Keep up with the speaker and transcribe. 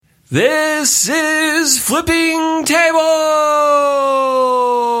This is Flipping Table!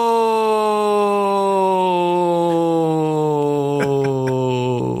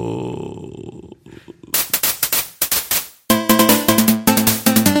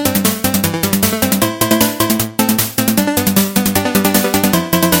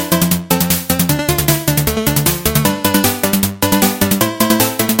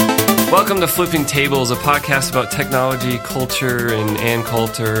 Welcome to Flipping Tables, a podcast about technology, culture, and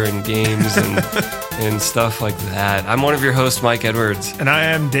culture, and games, and stuff like that. I'm one of your hosts, Mike Edwards. And I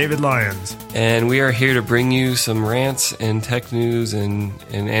am David Lyons. And we are here to bring you some rants and tech news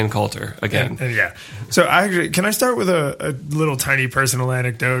and culture again. And yeah. So can I start with a little tiny personal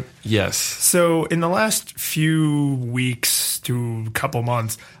anecdote? Yes. So in the last few weeks to couple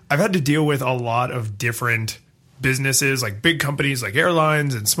months, I've had to deal with a lot of different businesses, like big companies like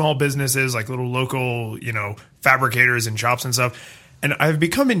airlines, and small businesses like little local, fabricators and shops and stuff. And I've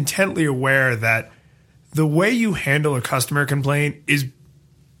become intently aware that the way you handle a customer complaint is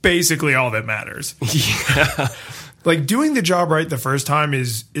basically all that matters. Yeah. Like doing the job right the first time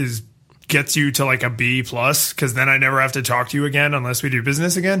is gets you to like a B plus, because then I never have to talk to you again unless we do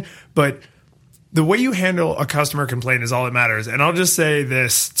business again. But the way you handle a customer complaint is all that matters. And I'll just say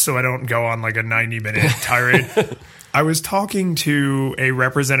this so I don't go on like a 90-minute tirade. I was talking to a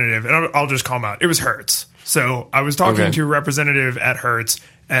representative, and I'll just call him out. It was Hertz. So I was talking to a representative at Hertz,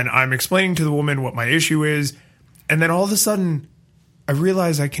 and I'm explaining to the woman what my issue is. And then all of a sudden, I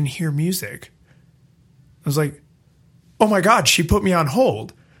realize I can hear music. I was like, oh my God, she put me on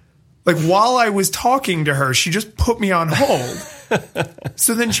hold. Like while I was talking to her, she just put me on hold.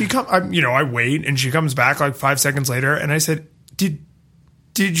 So then I wait, and she comes back like 5 seconds later, and I said, Did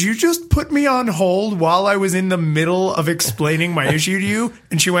you just put me on hold while I was in the middle of explaining my issue to you?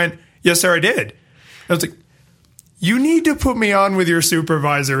 And she went, yes, sir, I did. I was like, you need to put me on with your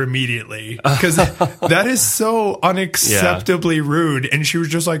supervisor immediately, because that is so unacceptably rude. And she was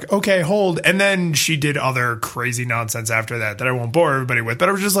just like, okay, hold. And then she did other crazy nonsense after that I won't bore everybody with. But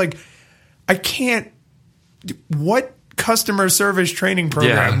I was just like, I can't. What customer service training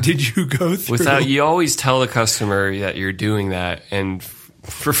program did you go through? You always tell the customer that you're doing that, and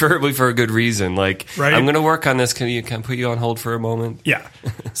preferably for a good reason. Like, right? I'm going to work on this. Can I put you on hold for a moment? Yeah.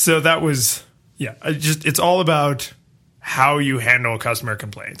 So that was, it's all about how you handle customer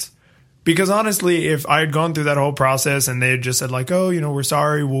complaints. Because honestly, if I had gone through that whole process and they had just said like, oh, we're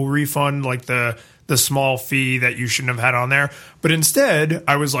sorry, we'll refund like the small fee that you shouldn't have had on there. But instead,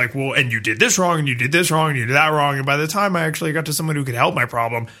 I was like, well, and you did this wrong, and you did this wrong, and you did that wrong. And by the time I actually got to someone who could help my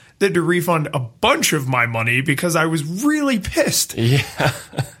problem, they had to refund a bunch of my money because I was really pissed. Yeah.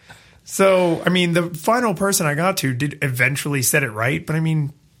 So, the final person I got to did eventually set it right. But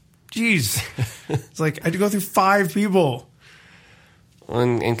geez, it's like I had to go through 5 people.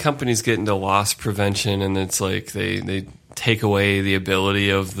 And companies get into loss prevention, and it's like they take away the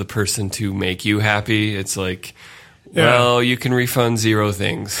ability of the person to make you happy. It's like, well, you can refund 0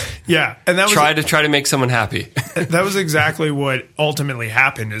 things. Yeah, and that was try to make someone happy. That was exactly what ultimately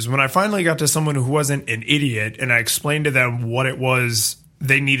happened. Is when I finally got to someone who wasn't an idiot, and I explained to them what it was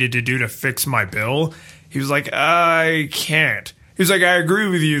they needed to do to fix my bill. He was like, I can't. He was like, I agree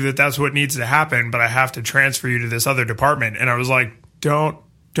with you that that's what needs to happen, but I have to transfer you to this other department. And I was like, don't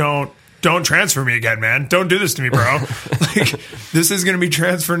transfer me again, man. Don't do this to me, bro. Like, this is going to be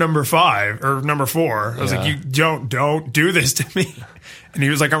transfer number 5 or number 4. I was like, you don't do this to me. And he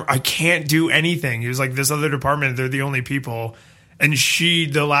was like, I can't do anything. He was like, this other department, they're the only people. And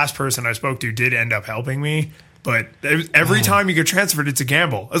the last person I spoke to did end up helping me. But every time you get transferred, it's a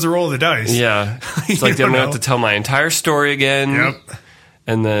gamble. It's a roll of the dice. Yeah. It's like I'm going to have to tell my entire story again. Yep.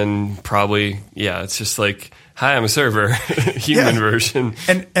 And then probably, it's just like, hi, I'm a server, human version.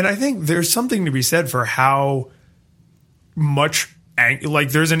 And I think there's something to be said for how much,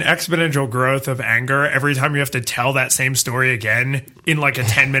 there's an exponential growth of anger every time you have to tell that same story again in like a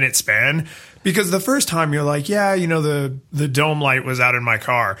 10-minute span. Because the first time you're like, the dome light was out in my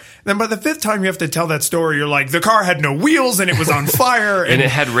car. Then by the 5th time you have to tell that story, you're like, the car had no wheels and it was on fire. And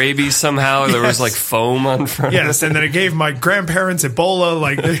it had rabies somehow. Yes. There was like foam on front. Yes, and then it gave my grandparents Ebola.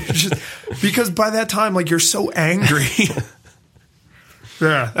 Because by that time, you're so angry.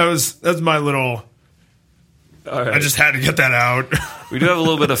 Yeah, that's my little... Right. I just had to get that out. We do have a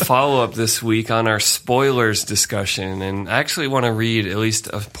little bit of follow-up this week on our spoilers discussion, and I actually want to read at least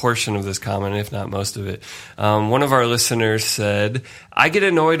a portion of this comment, if not most of it. One of our listeners said, I get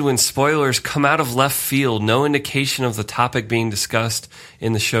annoyed when spoilers come out of left field, no indication of the topic being discussed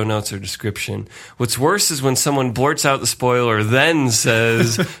in the show notes or description. What's worse is when someone blurts out the spoiler, then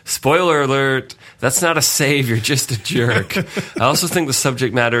says, spoiler alert, that's not a save, you're just a jerk. I also think the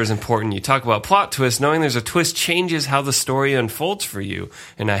subject matter is important. You talk about plot twists, knowing there's a twist changes how the story unfolds for you,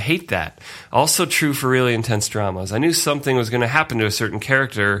 and I hate that. Also true for really intense dramas. I knew something was going to happen to a certain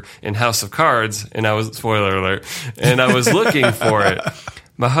character in House of Cards, and I was, spoiler alert, and I was looking for it.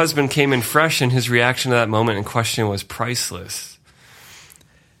 My husband came in fresh, and his reaction to that moment in question was priceless.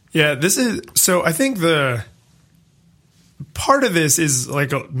 Yeah, this is, so I think the part of this is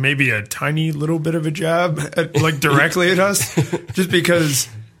like maybe a tiny little bit of a jab at, like directly at us, just because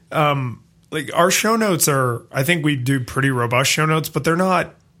like our show notes are, I think we do pretty robust show notes, but they're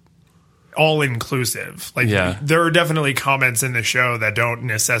not all inclusive. Like there are definitely comments in the show that don't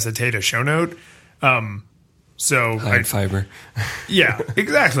necessitate a show note. So high fiber. Yeah,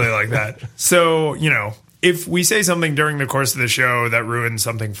 exactly like that. So, you know, if we say something during the course of the show that ruins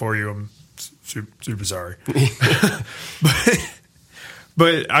something for you, I'm super sorry.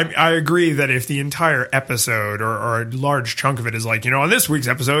 But I agree that if the entire episode or a large chunk of it is like, you know, on this week's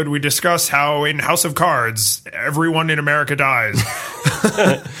episode, we discuss how in House of Cards, everyone in America dies.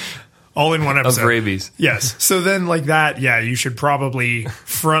 All in one episode. Of rabies. Yes. So then like that, yeah, you should probably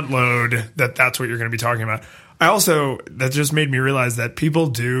front load that's what you're going to be talking about. I also, that just made me realize that people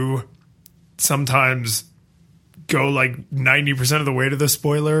do sometimes go like 90% of the way to the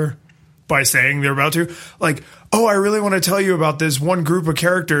spoiler by saying they're about to. Like, oh, I really want to tell you about this one group of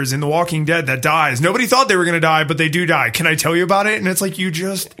characters in The Walking Dead that dies. Nobody thought they were going to die, but they do die. Can I tell you about it? And it's like, you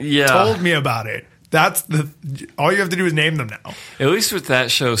just told me about it. That's all you have to do is name them now. At least with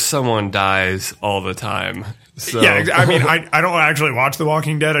that show, someone dies all the time. So. Yeah, I mean, I don't actually watch The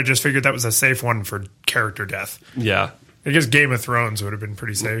Walking Dead. I just figured that was a safe one for character death. Yeah. I guess Game of Thrones would have been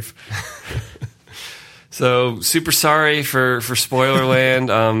pretty safe. So, super sorry for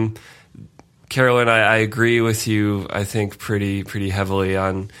Spoilerland. Carolyn, I agree with you, I think, pretty heavily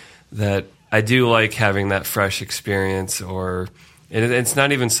on that. I do like having that fresh experience, or it's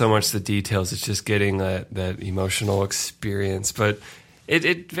not even so much the details, it's just getting that emotional experience. But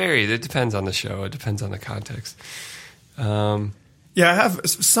it varies. It depends on the show. It depends on the context. Yeah, I have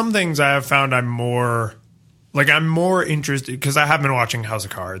some things I have found I'm more interested, because I have been watching House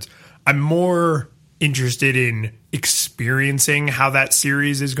of Cards. I'm more interested in experiencing how that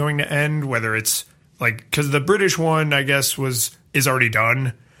series is going to end, whether it's like, because the British one, I guess, is already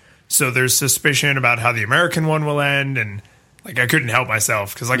done. So there's suspicion about how the American one will end. And like, I couldn't help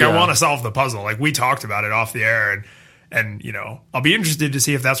myself because I want to solve the puzzle. Like, we talked about it off the air, and, you know, I'll be interested to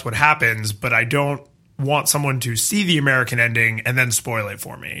see if that's what happens, but I don't want someone to see the American ending and then spoil it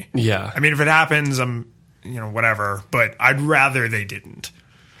for me. Yeah. I mean, if it happens, I'm, you know, whatever, but I'd rather they didn't.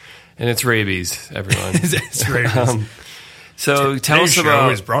 And it's rabies, everyone. It's rabies. So tell us about.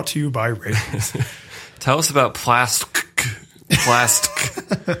 Show is brought to you by rabies. Tell us about plastic.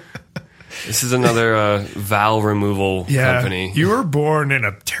 This is another vowel removal company. You were born in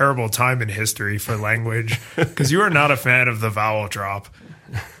a terrible time in history for language, because you are not a fan of the vowel drop.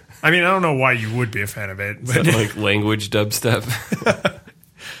 I mean, I don't know why you would be a fan of it. But is that like language dubstep?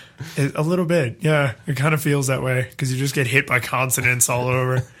 A little bit, yeah. It kind of feels that way because you just get hit by consonants all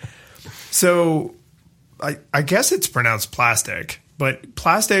over. So I guess it's pronounced plastic, but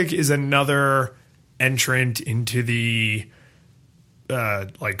plastic is another entrant into the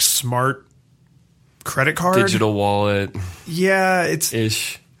like smart credit card. Digital wallet. Yeah, it's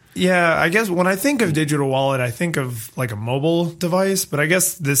ish. Yeah, I guess when I think of digital wallet, I think of like a mobile device, but I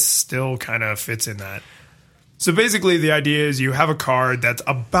guess this still kind of fits in that. So basically the idea is you have a card that's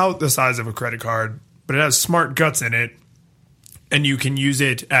about the size of a credit card, but it has smart guts in it, and you can use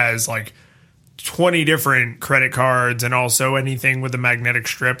it as like 20 different credit cards, and also anything with a magnetic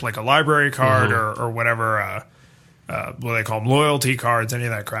strip, like a library card or whatever, what they call them, loyalty cards, any of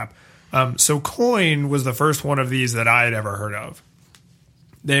that crap. So Coin was the first one of these that I had ever heard of.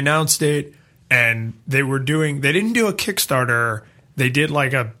 They announced it, and they didn't do a Kickstarter. They did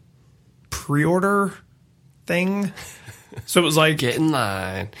like a pre-order thing. So it was like, get in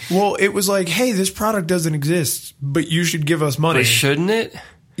line. Well, it was like, hey, this product doesn't exist, but you should give us money. But shouldn't it?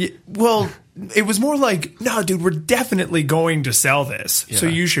 Yeah, well, it was more like, no, dude, we're definitely going to sell this. Yeah. So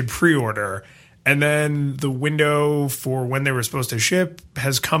you should pre-order. And then the window for when they were supposed to ship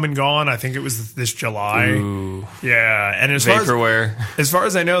has come and gone. I think it was this July. Ooh. Yeah. And as vaporware. As far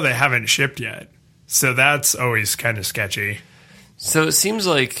as I know, they haven't shipped yet. So that's always kind of sketchy. So it seems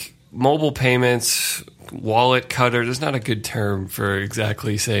like mobile payments, wallet cutter, there's not a good term for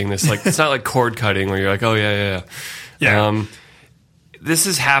exactly saying this. Like, it's not like cord cutting where you're like, oh, yeah. This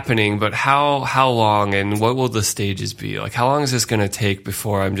is happening, but how long and what will the stages be? Like, how long is this going to take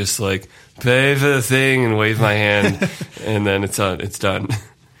before I'm just like, pay for the thing and wave my hand and then it's done?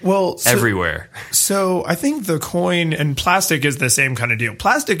 Well, everywhere. So I think the coin and plastic is the same kind of deal.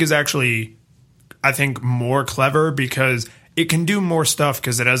 Plastic is actually, I think, more clever because it can do more stuff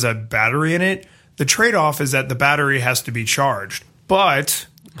because it has a battery in it. The trade-off is that the battery has to be charged, but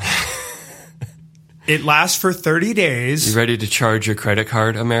it lasts for 30 days. You ready to charge your credit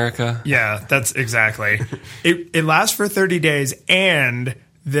card, America? Yeah, that's exactly. It lasts for 30 days, and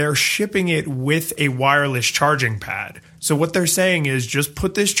they're shipping it with a wireless charging pad. So what they're saying is just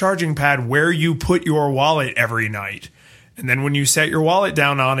put this charging pad where you put your wallet every night. And then when you set your wallet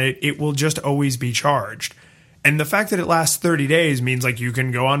down on it, it will just always be charged. And the fact that it lasts 30 days means like you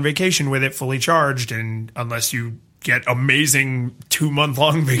can go on vacation with it fully charged, and unless you get amazing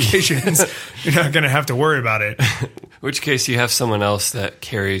 2-month-long vacations, you're not going to have to worry about it. Which case you have someone else that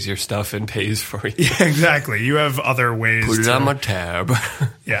carries your stuff and pays for you. Yeah, exactly. You have other ways. Put it on my tab.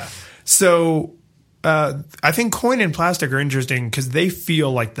 Yeah. So I think coin and plastic are interesting because they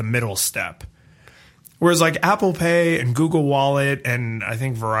feel like the middle step. Whereas like Apple Pay and Google Wallet, and I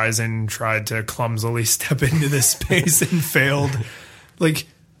think Verizon tried to clumsily step into this space and failed. Like,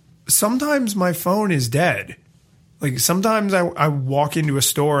 sometimes my phone is dead. Like, sometimes I walk into a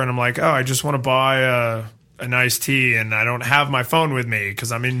store and I'm like, oh, I just want to buy an iced tea, and I don't have my phone with me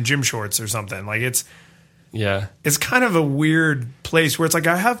because I'm in gym shorts or something. Like, it's kind of a weird place where it's like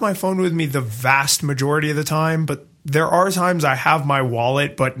I have my phone with me the vast majority of the time, but there are times I have my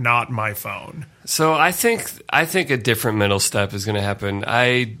wallet but not my phone. So I think a different middle step is going to happen.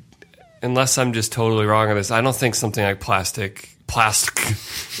 Unless I'm just totally wrong on this, I don't think something like plastic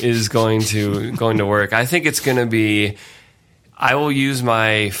is going to work. I think it's going to be, I will use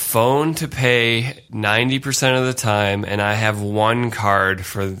my phone to pay 90% of the time, and I have one card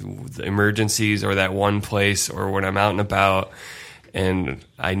for the emergencies or that one place or when I'm out and about and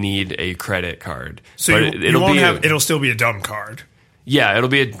I need a credit card. So it'll still be a dumb card. Yeah, it'll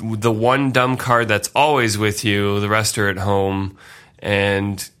be the one dumb card that's always with you. The rest are at home,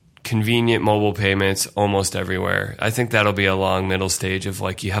 and convenient mobile payments almost everywhere. I think that'll be a long middle stage of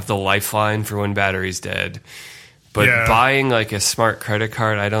like you have the lifeline for when battery's dead. But buying like a smart credit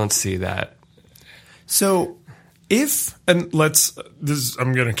card, I don't see that. So I'm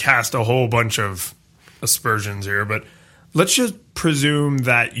going to cast a whole bunch of aspersions here, but let's just presume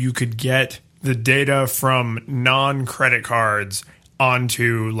that you could get the data from non-credit cards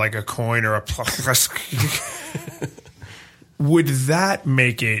onto like a coin or a plastic. Would that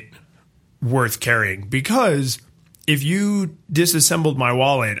make it worth carrying? Because if you disassembled my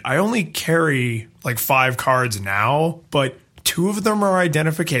wallet, I only carry like 5 cards now, but 2 of them are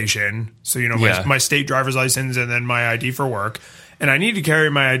identification. So, my state driver's license and then my ID for work. And I need to carry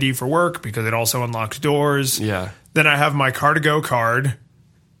my ID for work because it also unlocks doors. Yeah. Then I have my Car2Go card,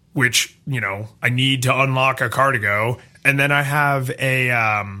 which, I need to unlock a Car2Go. And then I have a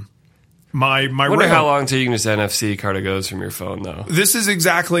my I wonder how long till you can just NFC Car2Gos from your phone, though. This is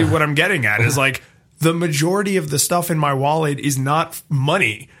exactly what I'm getting at. Is like the majority of the stuff in my wallet is not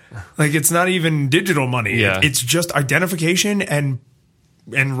money. Like, it's not even digital money. Yeah. It's just identification and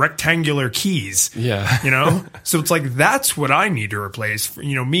rectangular keys. Yeah. So it's like that's what I need to replace.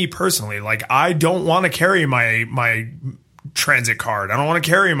 Me personally, like I don't want to carry my transit card. I don't want to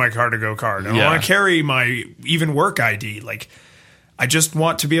carry my Car2Go card. I don't want to carry my even work ID. Like, I just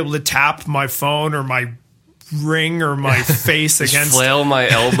want to be able to tap my phone or my ring or my face against. Flail my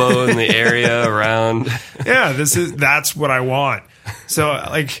elbow in the area around. Yeah, that's what I want. So,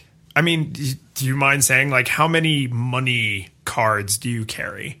 like, I mean, do you mind saying, like, how many money cards do you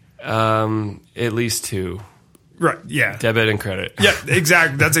carry? At least 2. Right, yeah. Debit and credit. Yeah,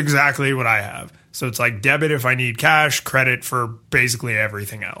 exactly. That's exactly what I have. So it's like debit if I need cash, credit for basically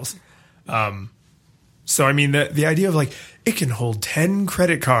everything else. So, I mean, the idea of like, it can hold 10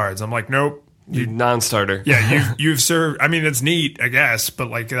 credit cards. I'm like, nope. Non-starter. Yeah, you've served. I mean, it's neat, I guess, but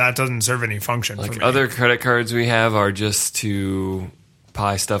like that doesn't serve any function like for me. Other credit cards we have are just to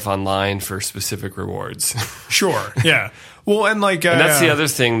buy stuff online for specific rewards. Sure, yeah. Well, and like... and that's the other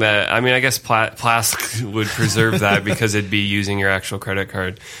thing that... I mean, I guess Plask would preserve that because it'd be using your actual credit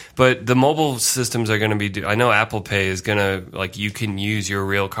card. But the mobile systems are going to be... I know Apple Pay is going to... Like, you can use your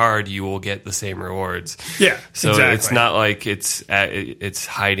real card, you will get the same rewards. Yeah, so exactly. It's not like it's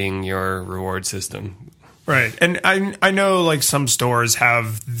hiding your reward system. Right. And I know, like, some stores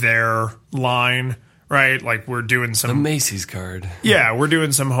have their line... right? Like we're doing The some Macy's card. yeah, we're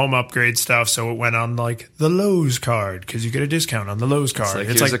doing some home upgrade stuff. So it went on like the Lowe's card because you get a discount on the Lowe's card. Like,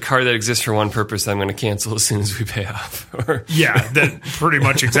 here's a card that exists for one purpose that I'm going to cancel as soon as we pay off. yeah, that pretty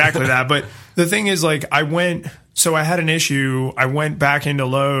much exactly that. But the thing is, like, I had an issue. I went back into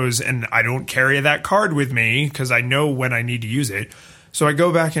Lowe's and I don't carry that card with me because I know when I need to use it. So I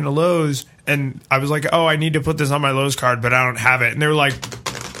go back into Lowe's and I was like, oh, I need to put this on my Lowe's card, but I don't have it. And they were like,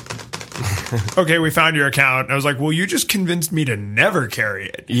 okay, we found your account. And I was like, well, you just convinced me to never carry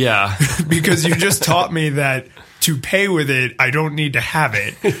it. Yeah. Because you just taught me that to pay with it, I don't need to have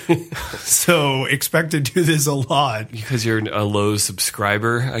it. So expect to do this a lot. Because you're a Lowe's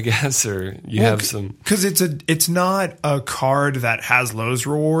subscriber, I guess, or you have some. Because it's not a card that has Lowe's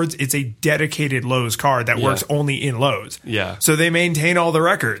rewards. It's a dedicated Lowe's card that works only in Lowe's. Yeah. So they maintain all the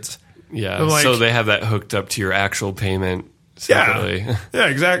records. Yeah. Like, so they have that hooked up to your actual payment separately. Yeah,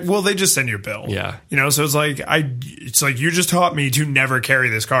 exactly. Well, they just send you a bill. Yeah. You know, so it's like you just taught me to never carry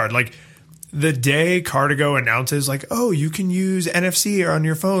this card. Like the day Cardigo announces like, oh, you can use NFC on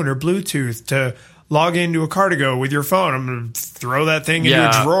your phone or Bluetooth to log into a Cardigo with your phone, I'm going to throw that thing in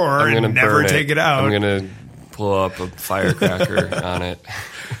your drawer and never take it out. I'm going to pull up a firecracker on it.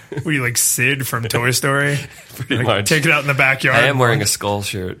 Were you like Sid from Toy Story? Pretty much. Take it out in the backyard. I am wearing a skull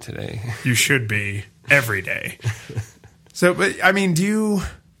shirt today. You should be every day. So, but I mean, do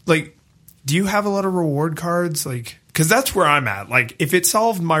you have a lot of reward cards? Like, because that's where I'm at. Like, if it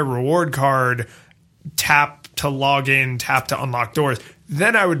solved my reward card, tap to log in, tap to unlock doors,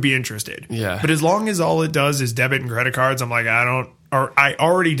 then I would be interested. Yeah. But as long as all it does is debit and credit cards, I'm like, I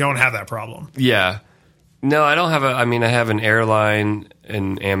already don't have that problem. Yeah. No, I don't have I have an airline,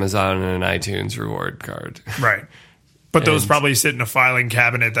 an Amazon, and an iTunes reward card. Right. But those probably sit in a filing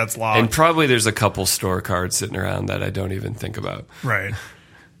cabinet that's locked. And probably there's a couple store cards sitting around that I don't even think about. Right.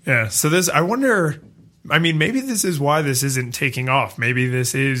 Yeah. So I wonder, maybe this is why this isn't taking off. Maybe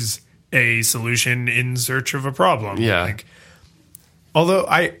this is a solution in search of a problem. Yeah. Like, although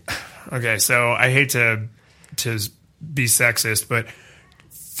so I hate to be sexist, but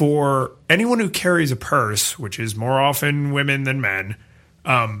for anyone who carries a purse, which is more often women than men,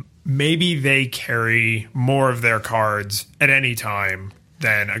 maybe they carry more of their cards at any time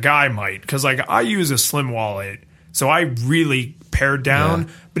than a guy might. Because, like, I use a slim wallet, so I really pared down. Yeah.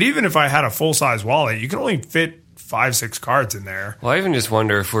 But even if I had a full-size wallet, you can only fit 5-6 cards in there. Well, I even just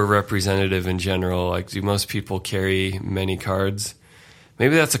wonder if we're representative in general. Like, do most people carry many cards?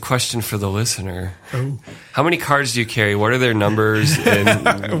 Maybe that's a question for the listener. Oh. How many cards do you carry? What are their numbers?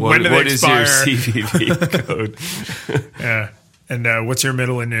 And what is your CVV code? Yeah. And what's your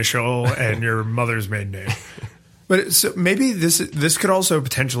middle initial and your mother's maiden name? But so maybe this could also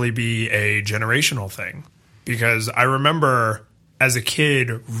potentially be a generational thing. Because I remember as a kid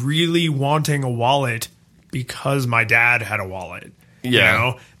really wanting a wallet because my dad had a wallet. Yeah. You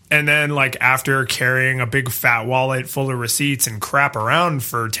know? And then, like, after carrying a big fat wallet full of receipts and crap around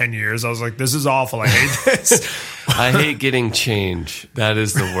for 10 years, I was like, this is awful. I hate this. I hate getting change. That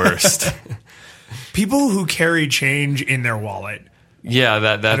is the worst. People who carry change in their wallet. Yeah,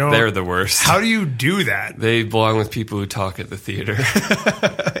 they're the worst. How do you do that? They belong with people who talk at the theater.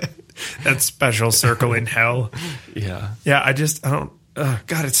 That special circle in hell. Yeah. Yeah, I don't.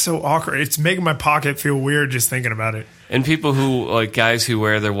 God, it's so awkward. It's making my pocket feel weird just thinking about it. And people who, like, guys who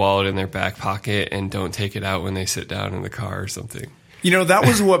wear their wallet in their back pocket and don't take it out when they sit down in the car or something. You know, that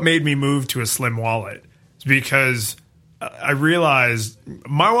was what made me move to a slim wallet. Because I realized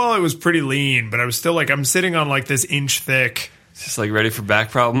my wallet was pretty lean, but I was still like, I'm sitting on like this inch thick. It's just like ready for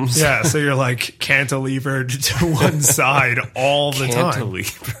back problems. Yeah, so you're like cantilevered to one side all the time.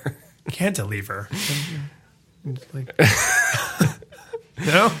 Cantilever. Like,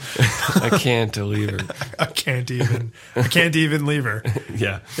 no? I can't leave her. I can't even leave her.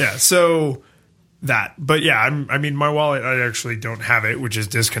 Yeah. Yeah. So that, but yeah, my wallet, I actually don't have it, which is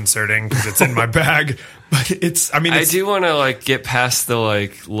disconcerting because it's in my bag, but I do want to like get past the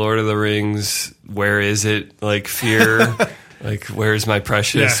like Lord of the Rings, where is it? Like fear, like where's my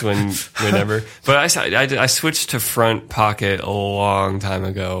precious whenever, but I switched to front pocket a long time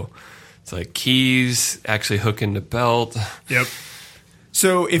ago. It's like keys actually hook into belt. Yep.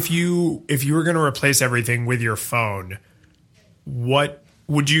 So if you were going to replace everything with your phone, what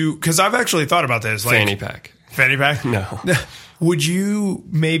would you? Because I've actually thought about this. Like, fanny pack. Fanny pack? No. Would you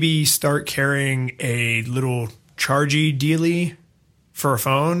maybe start carrying a little chargy dealie for a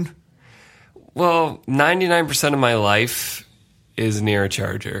phone? Well, 99% of my life is near a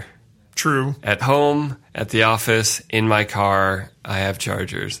charger. True. At home, at the office, in my car, I have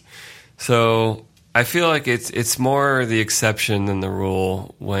chargers. So I feel like it's more the exception than the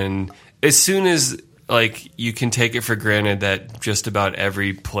rule when as soon as like you can take it for granted that just about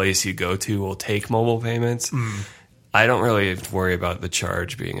every place you go to will take mobile payments. I don't really worry about the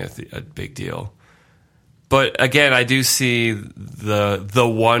charge being a big deal. But again, I do see the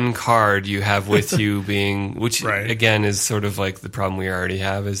one card you have with you being, which again is sort of like the problem we already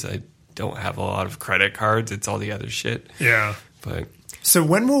have, is I don't have a lot of credit cards. It's all the other shit. Yeah. But so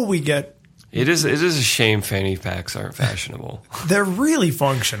when will we get? It is a shame fanny packs aren't fashionable. They're really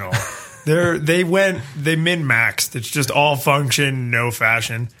functional. They min-maxed. It's just all function, no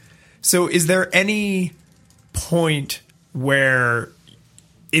fashion. So is there any point where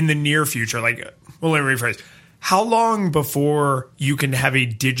in the near future, like, well, let me rephrase, how long before you can have a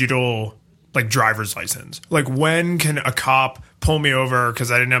digital like driver's license? Like when can a cop pull me over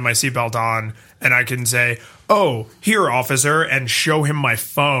because I didn't have my seatbelt on and I can say, oh, here, officer, and show him my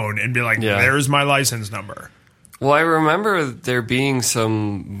phone and be like, there's my license number? Well, I remember there being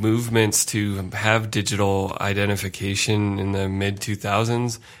some movements to have digital identification in the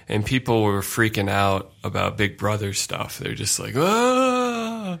mid-2000s, and people were freaking out about Big Brother stuff. They're just like,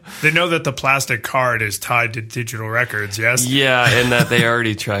 ah! They know that the plastic card is tied to digital records, yes? Yeah, and that they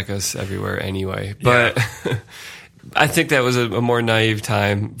already track us everywhere anyway. But I think that was a more naive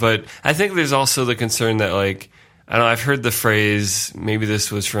time. But I think there's also the concern that, like, I don't know, I've heard the phrase, maybe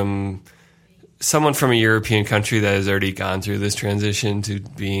this was from someone from a European country that has already gone through this transition to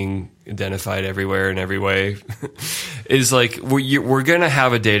being identified everywhere in every way, is like, we're going to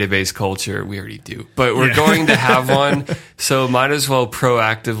have a database culture. We already do, but we're going to have one. So might as well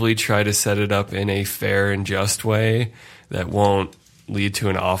proactively try to set it up in a fair and just way that won't lead to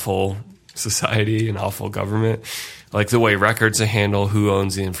an awful society, an awful government. Like the way records are handled, who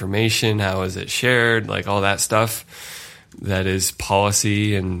owns the information, how is it shared, like all that stuff. That is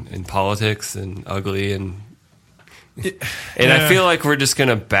policy and politics and ugly and I feel like we're just going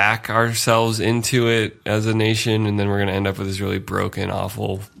to back ourselves into it as a nation, and then we're going to end up with this really broken,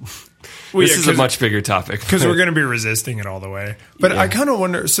 awful. This is a much bigger topic because we're going to be resisting it all the way. But I kind of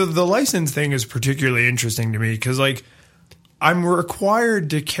wonder. So the license thing is particularly interesting to me because, like, I'm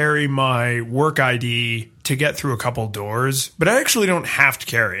required to carry my work ID to get through a couple doors, but I actually don't have to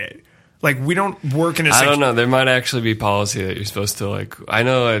carry it. Like, we don't work in a... I don't know. There might actually be policy that you're supposed to, like... I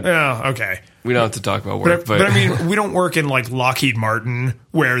know... okay. We don't have to talk about work, but I mean, we don't work in, like, Lockheed Martin,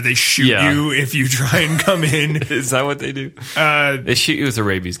 where they shoot you if you try and come in. Is that what they do? They shoot you with a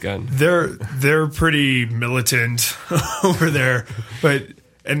rabies gun. They're pretty militant over there.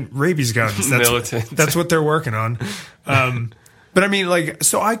 And rabies guns, that's what they're working on. But I mean, like,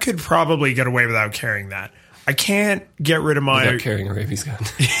 so I could probably get away without carrying that. I can't get rid of my... Without carrying a rabies gun.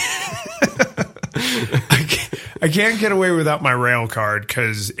 I can't get away without my rail card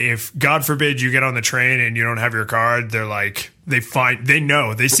because if, God forbid, you get on the train and you don't have your card, they're like, they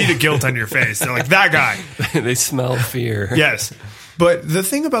see the guilt on your face. They're like, that guy. They smell fear. Yes. But the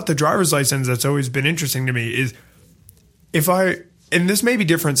thing about the driver's license that's always been interesting to me is and this may be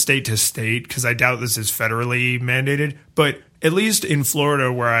different state to state because I doubt this is federally mandated, but at least in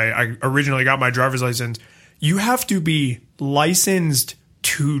Florida where I originally got my driver's license, you have to be licensed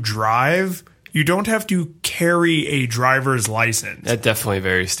to drive. You don't have to carry a driver's license. That definitely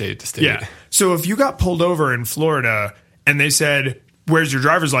varies state to state. Yeah. So if you got pulled over in Florida and they said, where's your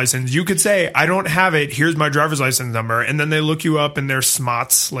driver's license? You could say, I don't have it. Here's my driver's license number. And then they look you up in their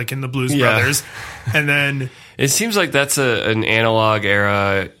smots, like in the Blues Brothers. And then... It seems like that's an analog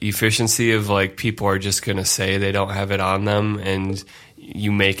era efficiency of like people are just going to say they don't have it on them and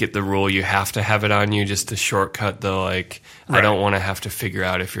you make it the rule you have to have it on you just to shortcut the like, right. I don't want to have to figure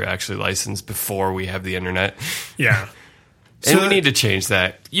out if you're actually licensed before we have the internet. Yeah. And we need to change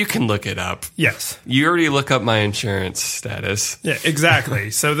that. You can look it up. Yes. You already look up my insurance status. Yeah,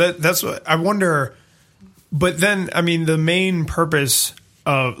 exactly. So that's what I wonder. But then, I mean, the main purpose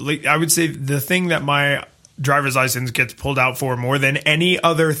of, like, I would say the thing that my driver's license gets pulled out for more than any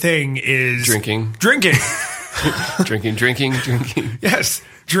other thing is drinking. Drinking. Drinking. Yes,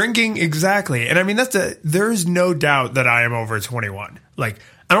 drinking, exactly. And I mean, there's no doubt that I am over 21. Like,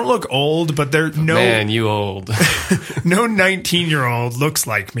 I don't look old, but Man, you old. No 19-year-old looks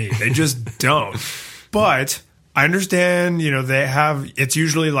like me. They just don't. But I understand, it's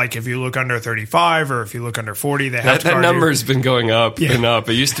usually like if you look under 35 or if you look under 40, they have that number's been going up and up.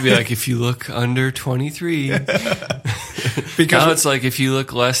 It used to be like if you look under 23. Because now it's like if you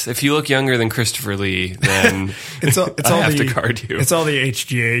look younger than Christopher Lee, then I have to card you. It's all the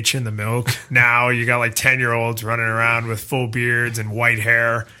HGH in the milk. Now you got like 10-year-olds running around with full beards and white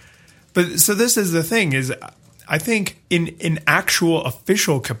hair. But so this is the thing is, I think in actual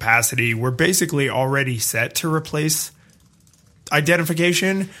official capacity, we're basically already set to replace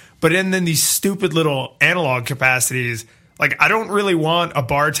identification, but then these stupid little analog capacities. Like, I don't really want a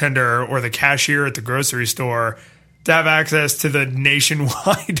bartender or the cashier at the grocery store to have access to the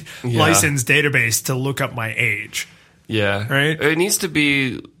nationwide license database to look up my age. Yeah. Right? It needs to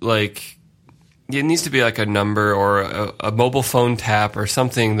be like a number or a mobile phone tap or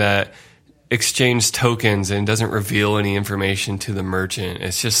something that exchanges tokens and doesn't reveal any information to the merchant.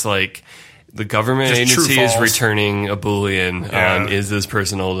 It's just like the government Just agency true, is false. returning a Boolean on is this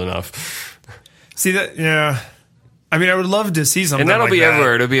person old enough? See that? Yeah. I mean, I would love to see something And that'll like be that.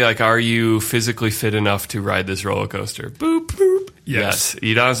 everywhere. It'll be like, are you physically fit enough to ride this roller coaster? Boop, boop. Yes.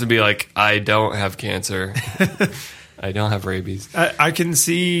 You don't have to be like, I don't have cancer. I don't have rabies. I can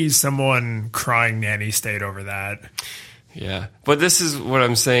see someone crying nanny state over that. Yeah. But this is what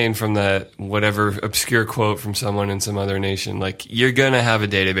I'm saying from that whatever obscure quote from someone in some other nation. Like, you're going to have a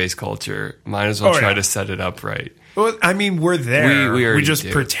database culture. Might as well try to set it up right. Well, I mean, we're there. We just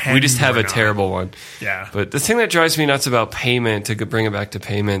do. pretend. We just have we're a not. terrible one. Yeah. But the thing that drives me nuts about payment, to bring it back to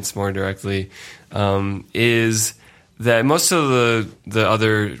payments more directly, is that most of the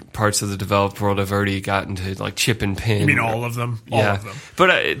other parts of the developed world have already gotten to like chip and pin. You mean all of them? All of them.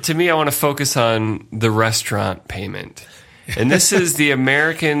 But to me, I want to focus on the restaurant payment. And this is the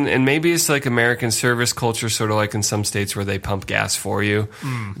American, and maybe it's like American service culture, sort of like in some states where they pump gas for you,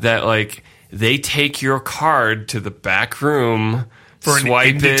 that like they take your card to the back room, For an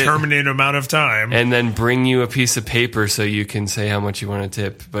swipe indeterminate amount of time. and then bring you a piece of paper so you can say how much you want to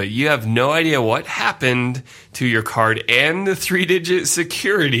tip. But you have no idea what happened to your card and the 3-digit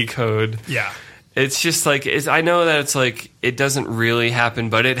security code. Yeah. It's just like, I know that it's like, it doesn't really happen,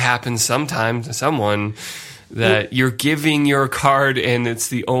 but it happens sometimes to someone that you're giving your card and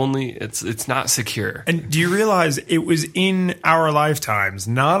it's not secure. And do you realize it was in our lifetimes,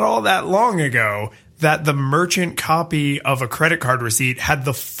 not all that long ago, that the merchant copy of a credit card receipt had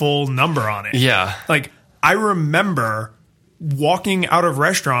the full number on it? Yeah. Like, I remember walking out of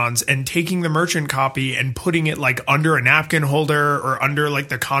restaurants and taking the merchant copy and putting it like under a napkin holder or under like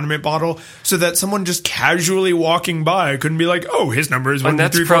the condiment bottle so that someone just casually walking by couldn't be like, oh, his number is 1, 2,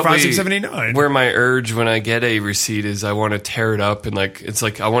 3, 4, 5, 6, 7, 8, 9. Where my urge when I get a receipt is I want to tear it up and like, it's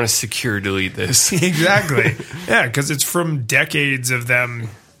like I want to secure delete this. Exactly. Yeah, because it's from decades of them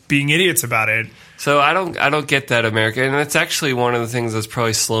being idiots about it. So I don't get that, America. And that's actually one of the things that's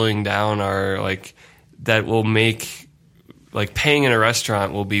probably slowing down our like, that will make like paying in a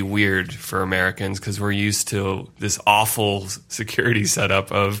restaurant will be weird for Americans because we're used to this awful security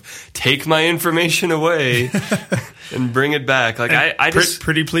setup of take my information away and bring it back. Like I just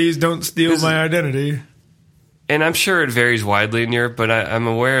pretty please don't steal my identity. And I'm sure it varies widely in Europe, but I'm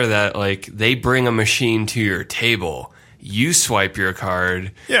aware that like they bring a machine to your table, you swipe your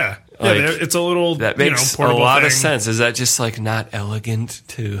card. Yeah. Like, yeah, it's a little that makes a lot of sense. Is that just like not elegant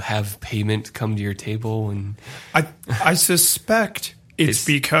to have payment come to your table? And I suspect it's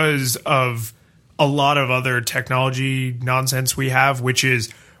because of a lot of other technology nonsense we have, which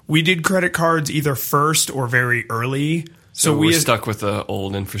is we did credit cards either first or very early. So we're stuck with the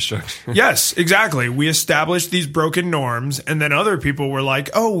old infrastructure. Yes, exactly. We established these broken norms, and then other people were like,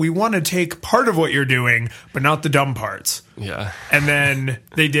 oh, we want to take part of what you're doing, but not the dumb parts. Yeah. And then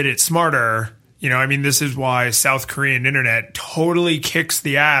they did it smarter. You know, I mean, this is why South Korean internet totally kicks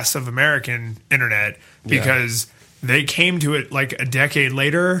the ass of American internet because they came to it like a decade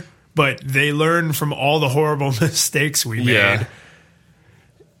later, but they learned from all the horrible mistakes we made.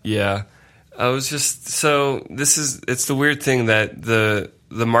 Yeah. I was just it's the weird thing that the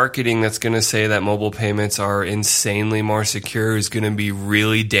marketing that's going to say that mobile payments are insanely more secure is going to be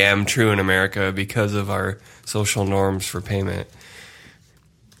really damn true in America because of our social norms for payment.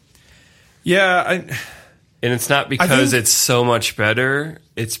 Yeah, and it's not because it's so much better,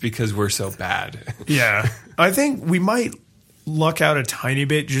 it's because we're so bad. Yeah. I think we might luck out a tiny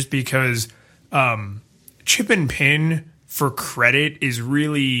bit just because chip and pin for credit is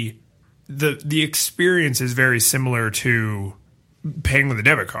really the experience is very similar to paying with a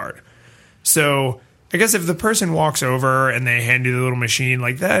debit card. So I guess if the person walks over and they hand you the little machine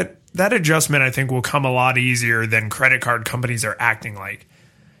like that adjustment I think will come a lot easier than credit card companies are acting like.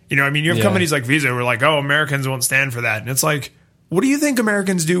 You know, I mean, you have companies like Visa who are like, oh, Americans won't stand for that. And it's like, what do you think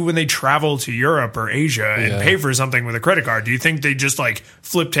Americans do when they travel to Europe or Asia and pay for something with a credit card? Do you think they just like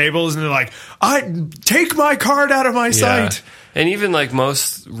flip tables and they're like, I take my card out of my sight? And even like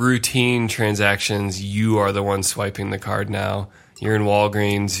most routine transactions, you are the one swiping the card now. You're in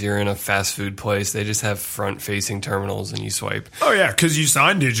Walgreens, you're in a fast food place. They just have front-facing terminals and you swipe. Oh, yeah, because you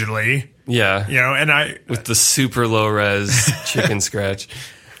sign digitally. Yeah. You know, and with the super low-res chicken scratch.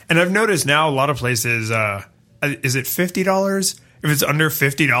 And I've noticed now a lot of places, is it $50? If it's under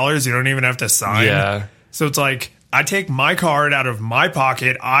 $50, you don't even have to sign. Yeah. So it's like, I take my card out of my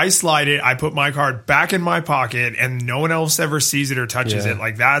pocket, I slide it, I put my card back in my pocket, and no one else ever sees it or touches it.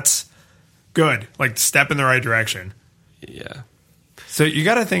 Like, that's good. Like, step in the right direction. Yeah. So you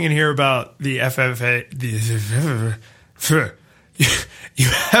got a thing in here about the FFA. You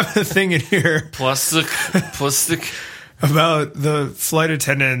have a thing in here Plastic. about the flight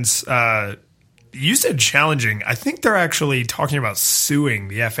attendants. You said challenging. I think they're actually talking about suing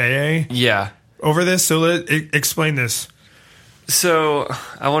the FAA. Yeah. Over this. So explain this. So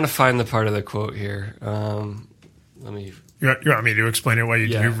I want to find the part of the quote here. Let me. You want me to explain it while you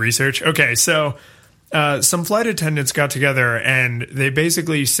do research? Okay, so some flight attendants got together and they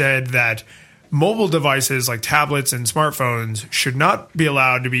basically said that mobile devices like tablets and smartphones should not be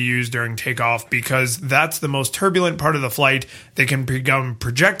allowed to be used during takeoff because that's the most turbulent part of the flight. They can become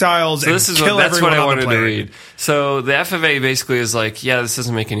projectiles and kill that's everyone what I on wanted the plane. to read. So the FAA basically is like, yeah, this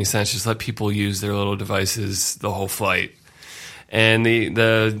doesn't make any sense. Just let people use their little devices the whole flight. And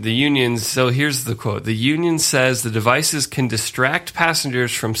the unions, so here's the quote. The union says the devices can distract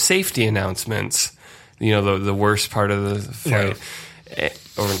passengers from safety announcements, you know, the worst part of the flight,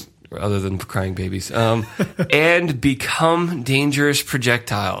 or other than crying babies, and become dangerous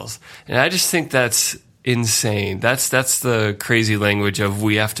projectiles. And I just think that's insane. That's the crazy language of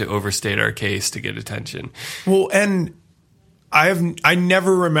we have to overstate our case to get attention. Well, and I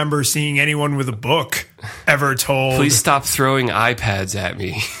never remember seeing anyone with a book ever told. Please stop throwing iPads at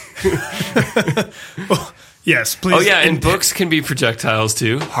me. Well, yes, please. Oh yeah, and books can be projectiles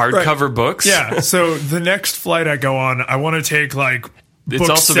too. Hardcover books. Yeah. So the next flight I go on, I want to take like. It's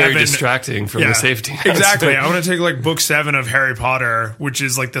also very distracting from the safety. Exactly. I want to take like book 7 of Harry Potter, which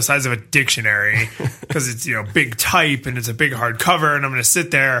is like the size of a dictionary because it's, you know, big type and it's a big hardcover. And I'm going to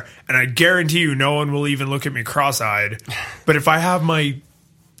sit there and I guarantee you no one will even look at me cross-eyed. But if I have my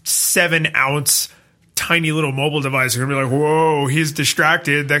 7-ounce tiny little mobile device, you're going to be like, whoa, he's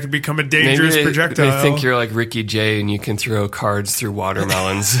distracted. That could become a dangerous projectile. They think you're like Ricky Jay and you can throw cards through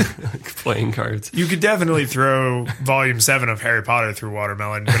watermelons, like playing cards. You could definitely throw volume 7 of Harry Potter through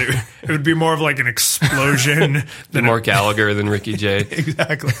watermelon, but it would be more of like an explosion. Than more Gallagher than Ricky Jay.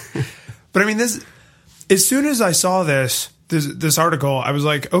 Exactly. But I mean, this, as soon as I saw this article, I was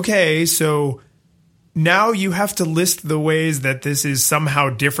like, okay, so now you have to list the ways that this is somehow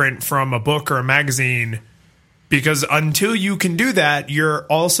different from a book or a magazine, because until you can do that, you're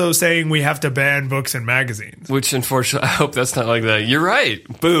also saying we have to ban books and magazines. Which, unfortunately, I hope that's not like that. You're right.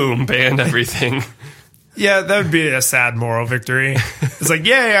 Boom, banned everything. Yeah, that would be a sad moral victory. It's like,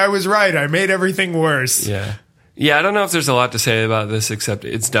 yay, I was right. I made everything worse. Yeah. Yeah, I don't know if there's a lot to say about this except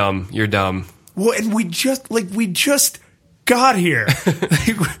it's dumb. You're dumb. Well, and we just got here.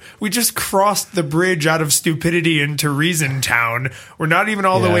 We just crossed the bridge out of stupidity into Reason Town. We're not even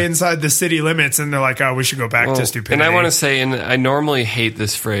all the way inside the city limits, and they're like, oh, we should go back to stupidity. And I want to say, and I normally hate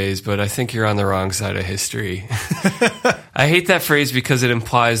this phrase, but I think you're on the wrong side of history. I hate that phrase because it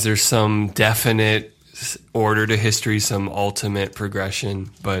implies there's some definite order to history, some ultimate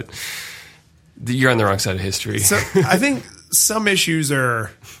progression, but you're on the wrong side of history. So I think some issues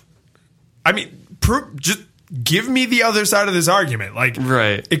are, I mean, just give me the other side of this argument. Like,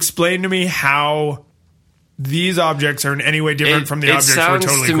 explain to me how these objects are in any way different from the objects we're totally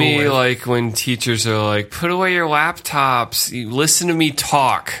cool with. It sounds to me like when teachers are like, put away your laptops, listen to me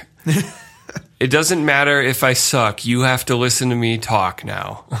talk. It doesn't matter if I suck. You have to listen to me talk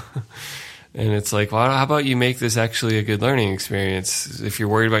now. And it's like, well, how about you make this actually a good learning experience? If you're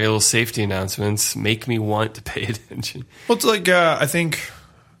worried about your little safety announcements, make me want to pay attention. Well, it's like, I think...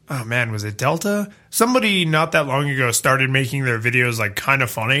 Oh man, was it Delta? Somebody not that long ago started making their videos like kind of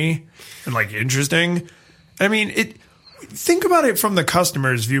funny and like interesting. I mean, think about it from the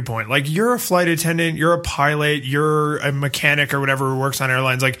customer's viewpoint. Like, you're a flight attendant, you're a pilot, you're a mechanic or whatever who works on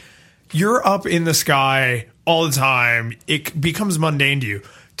airlines. Like, you're up in the sky all the time. It becomes mundane to you.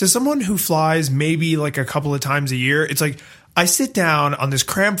 To someone who flies maybe like a couple of times a year, it's like, I sit down on this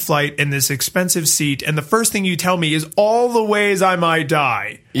cramped flight in this expensive seat, and the first thing you tell me is all the ways I might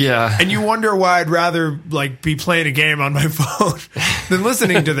die. Yeah. And you wonder why I'd rather like be playing a game on my phone than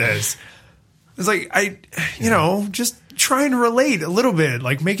listening to this. It's like, just try and relate a little bit,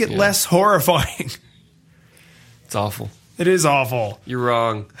 like make it less horrifying. It's awful. It is awful. You're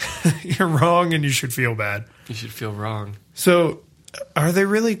wrong. You're wrong, and you should feel bad. You should feel wrong. So... Are they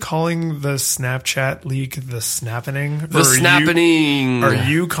really calling the Snapchat leak the snappening? The snappening. Are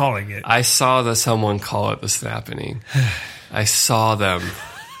you calling it? I saw someone call it the snappening. I saw them.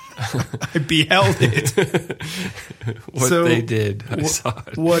 I beheld it. What they did. I saw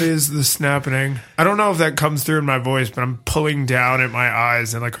it. What is the snapping? I don't know if that comes through in my voice, but I'm pulling down at my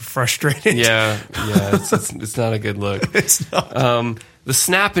eyes and like frustrated. Yeah, it's not a good look. It's not. The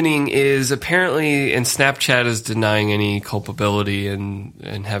snapping is apparently, and Snapchat is denying any culpability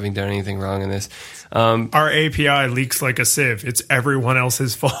and having done anything wrong in this. Our API leaks like a sieve. It's everyone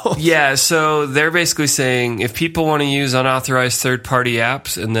else's fault. Yeah, so they're basically saying if people want to use unauthorized third-party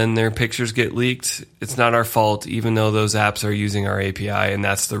apps and then their pictures get leaked, it's not our fault, even though those apps are using our API, and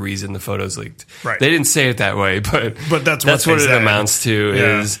that's the reason the photos leaked. Right. They didn't say it that way, but that's what it said. amounts to.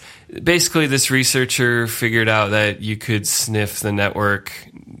 Yeah. Is basically this researcher figured out that you could sniff the network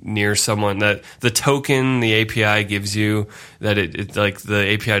near someone, that the token the API gives you, that it like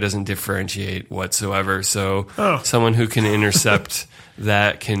the API doesn't differentiate whatsoever. So someone who can intercept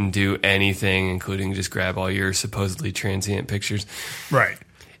that can do anything, including just grab all your supposedly transient pictures. Right.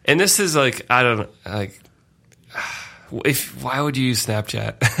 And this is like, I don't like, why would you use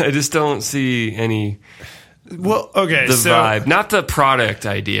Snapchat? I just don't see any. Well, okay, the vibe, not the product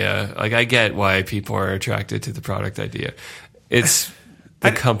idea. Like, I get why people are attracted to the product idea. It's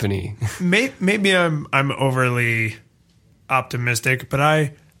the company. Maybe I'm overly optimistic, but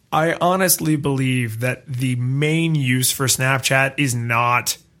I honestly believe that the main use for Snapchat is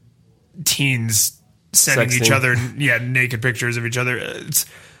not teens sending Sexting. each other naked pictures of each other.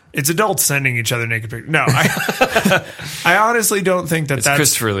 It's adults sending each other naked pictures. No, I honestly don't think that's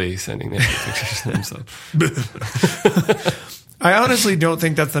Christopher Lee sending naked pictures of himself. I honestly don't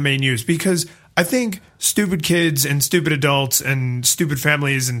think that's the main use, because I think stupid kids and stupid adults and stupid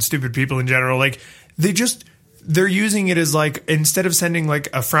families and stupid people in general, like they're using it as like, instead of sending like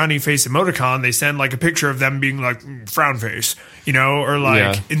a frowny face emoticon, they send like a picture of them being like frown face, or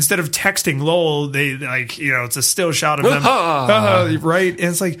like instead of texting lol, they like, it's a still shot of them. Right. And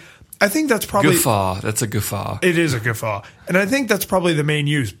it's like, I think that's probably guffaw. That's a guffaw. It is a guffaw. And I think that's probably the main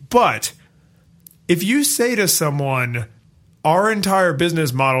use. But if you say to someone, our entire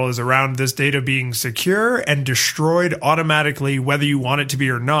business model is around this data being secure and destroyed automatically, whether you want it to be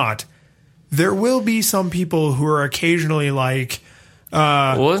or not, there will be some people who are occasionally like...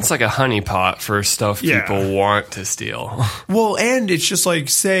 well, it's like a honeypot for stuff people want to steal. Well, and it's just like,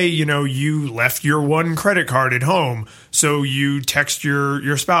 say, you left your one credit card at home, so you text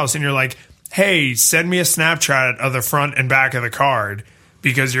your spouse and you're like, hey, send me a Snapchat of the front and back of the card,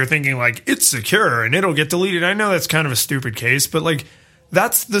 because you're thinking like, it's secure and it'll get deleted. I know that's kind of a stupid case, but like,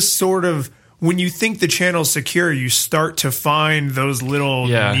 that's the sort of... When you think the channel's secure, you start to find those little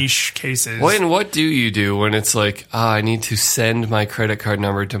niche cases. Well, and what do you do when it's like, I need to send my credit card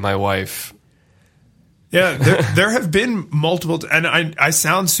number to my wife? Yeah, there have been multiple, and I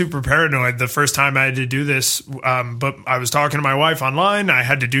sound super paranoid the first time I had to do this, but I was talking to my wife online, I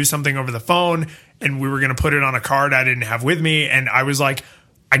had to do something over the phone, and we were going to put it on a card I didn't have with me, and I was like,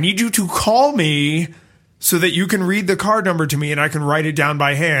 I need you to call me so that you can read the card number to me and I can write it down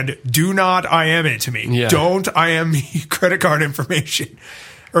by hand. Do not IM it to me. Yeah. Don't IM me credit card information.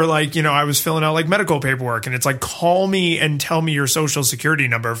 Or like, I was filling out like medical paperwork and it's like, call me and tell me your social security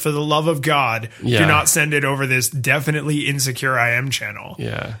number. For the love of God, do not send it over this definitely insecure IM channel.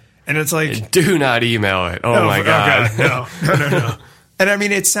 Yeah. And it's like... Do not email it. Oh my God. No. And I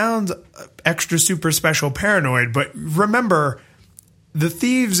mean, it sounds extra super special paranoid, but remember... The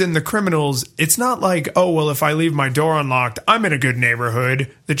thieves and the criminals, it's not like, oh, well, if I leave my door unlocked, I'm in a good neighborhood.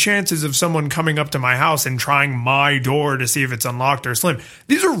 The chances of someone coming up to my house and trying my door to see if it's unlocked are slim.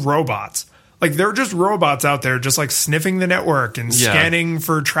 These are robots. Like, they're just robots out there just like sniffing the network and scanning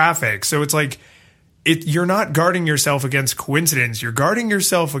for traffic. So it's like, you're not guarding yourself against coincidence. You're guarding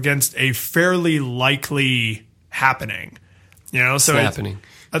yourself against a fairly likely happening. So Snapping.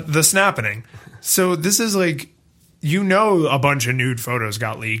 The snapping. So this is like... a bunch of nude photos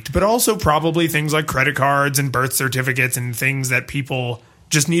got leaked, but also probably things like credit cards and birth certificates and things that people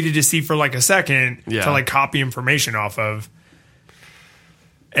just needed to see for like a second to like copy information off of.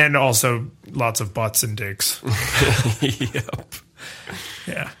 And also lots of butts and dicks. Yep.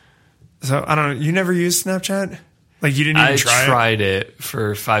 Yeah. So I don't know. You never used Snapchat? Like you didn't even try it? I tried it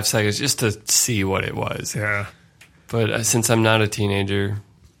for 5 seconds just to see what it was. Yeah. But since I'm not a teenager.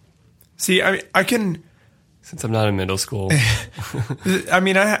 See, I can... Since I'm not in middle school. I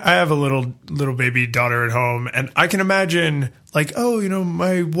mean, I have a little baby daughter at home, and I can imagine, like, oh,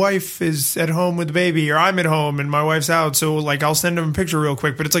 my wife is at home with the baby, or I'm at home and my wife's out, so, like, I'll send him a picture real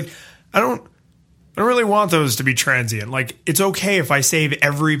quick. But it's like, I don't really want those to be transient. Like, it's okay if I save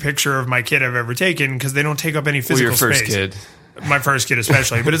every picture of my kid I've ever taken, because they don't take up any physical space. Your first kid. My first kid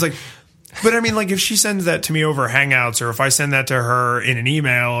especially. But it's like, But I mean, like, if she sends that to me over Hangouts, or if I send that to her in an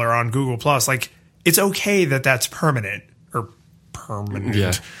email or on Google Plus, like, it's okay that that's permanent or permanent.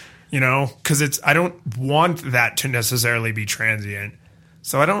 Yeah. You know, because I don't want that to necessarily be transient.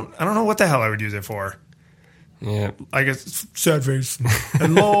 So I don't know what the hell I would use it for. Yeah. I guess sad face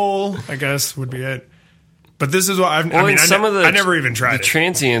and lol, I guess, would be it. But this is what I never even tried the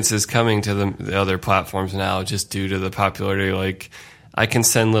transience is coming to the other platforms now just due to the popularity. Like, I can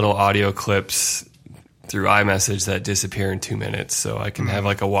send little audio clips through iMessage that disappear in 2 minutes. So I can have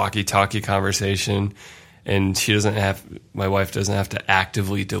like a walkie-talkie conversation, and my wife doesn't have to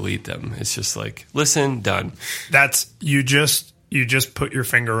actively delete them. It's just like, listen, done. That's, you just put your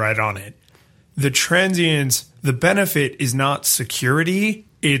finger right on it. The transience, the benefit is not security,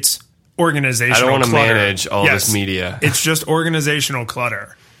 it's organizational clutter. I don't want to manage all this media. It's just organizational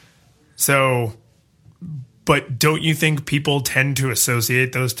clutter. So, but don't you think people tend to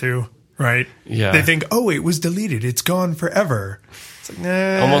associate those two, right? Yeah. They think, oh, it was deleted, it's gone forever. It's like,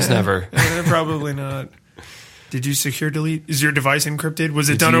 nah. Almost never. Probably not. Did you secure delete? Is your device encrypted? Was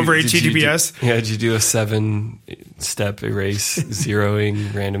it done over HTTPS? Did you do a 7-step erase, zeroing,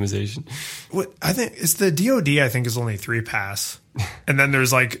 randomization? What I think it's the DoD. I think is only 3 pass, and then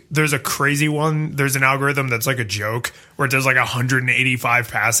there's a crazy one. There's an algorithm that's like a joke where it does like 185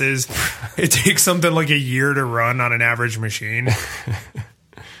 passes. It takes something like a year to run on an average machine.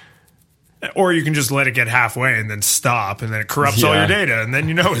 Or you can just let it get halfway and then stop, and then it corrupts all your data, and then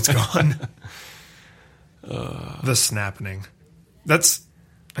you know it's gone. The snapping. That's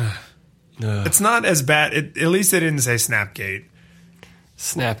it's not as bad. At least they didn't say Snapgate.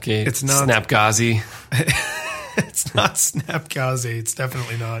 Snapgate. It's not Snapgazi. It's not Snapgazi. It's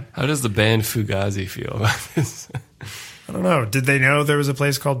definitely not. How does the band Fugazi feel about this? I don't know. Did they know there was a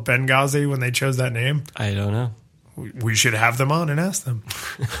place called Benghazi when they chose that name? I don't know. We should have them on and ask them.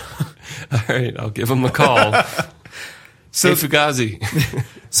 All right, I'll give them a call. So hey, Fugazi.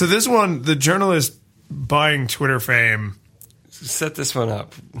 So this one, the journalist buying Twitter fame. Set this one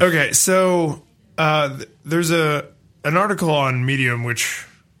up. Okay, so there's an article on Medium which...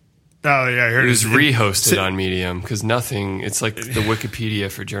 Oh, yeah, I heard it was rehosted on Medium because it's like the Wikipedia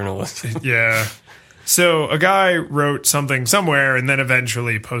for journalists. Yeah. So a guy wrote something somewhere and then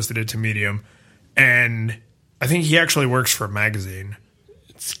eventually posted it to Medium. And I think he actually works for a magazine.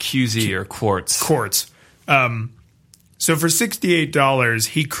 It's QZ or Quartz. Quartz. So for $68,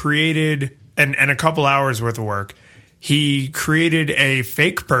 he created... And a couple hours worth of work, he created a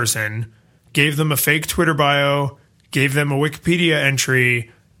fake person, gave them a fake Twitter bio, gave them a Wikipedia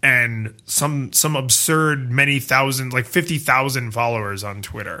entry, and some absurd many thousand, like 50,000 followers on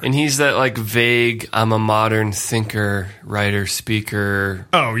Twitter. And he's that like vague, I'm a modern thinker, writer, speaker.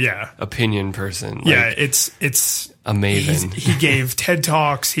 Oh yeah, opinion person. Like, yeah, it's a maven. He gave TED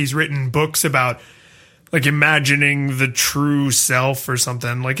Talks. He's written books about like imagining the true self or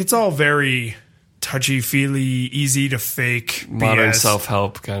something. Like it's all very touchy-feely, easy to fake modern BS.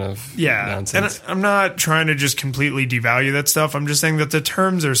 Self-help kind of nonsense. And I'm not trying to just completely devalue that stuff. I'm just saying that the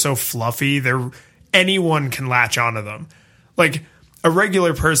terms are so fluffy. Anyone can latch onto them. Like a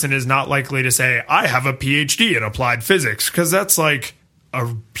regular person is not likely to say, I have a PhD in applied physics, because that's like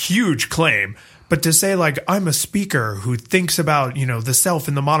a huge claim. But to say, like, I'm a speaker who thinks about, the self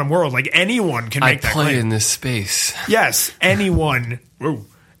in the modern world, like, anyone can make that claim. I play in this space. Yes, anyone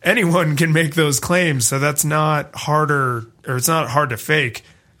can make those claims. So that's not harder, or it's not hard to fake.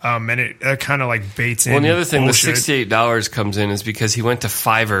 And it kind of, like, baits in. Well, and the other thing, bullshit. The $68 comes in is because he went to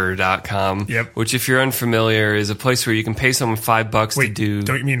Fiverr.com, which, if you're unfamiliar, is a place where you can pay someone $5 to do...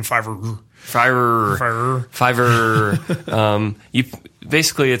 Don't you mean Fiverr? Fiverr.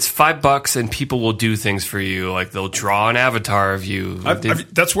 Basically, it's $5 and people will do things for you. Like they'll draw an avatar of you.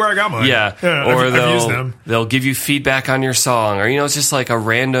 That's where I got mine. Yeah. Or I've used them. They'll give you feedback on your song, or it's just like a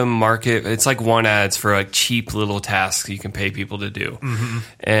random market. It's like one ads for like cheap little tasks you can pay people to do. Mm-hmm.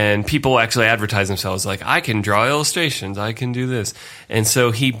 And people actually advertise themselves like, I can draw illustrations, I can do this. And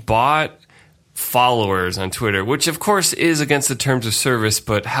so he bought followers on Twitter, which of course is against the terms of service,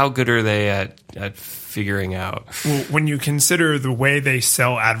 but how good are they at figuring out? Well, when you consider the way they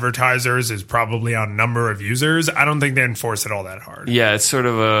sell advertisers is probably on number of users, I don't think they enforce it all that hard. Yeah, it's sort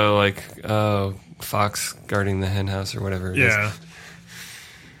of a like fox guarding the hen house or whatever it is.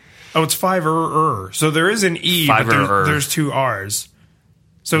 Oh, it's Fiverr. So there is an E, Fiverr. But there's 2 R's.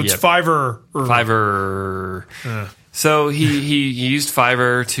 So it's Fiverr. Fiverr. So he used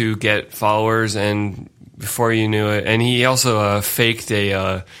Fiverr to get followers, and before you knew it, and he also faked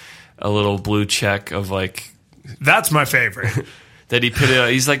a little blue check of like... That's my favorite. That he put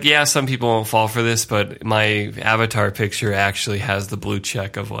it... He's like, yeah, some people won't fall for this, but my avatar picture actually has the blue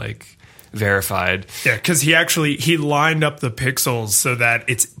check of like verified. Yeah, because he lined up the pixels so that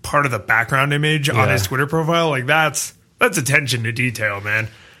it's part of the background image on his Twitter profile. Like that's attention to detail, man.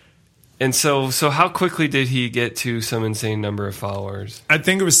 And so how quickly did he get to some insane number of followers? I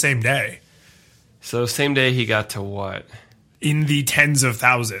think it was same day. So same day he got to what? In the tens of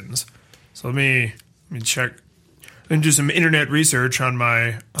thousands. So let me check and do some internet research on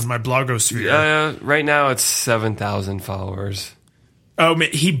my blogosphere. Right now it's 7,000 followers. Oh,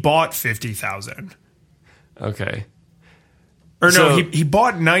 he bought 50,000. Okay. Or no, he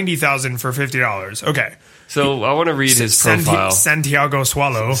bought 90,000 for $50. Okay. So I want to read his profile. Santiago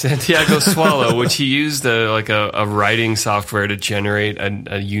Swallow, which he used a writing software to generate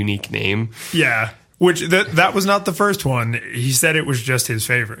a unique name. Yeah, which that was not the first one. He said it was just his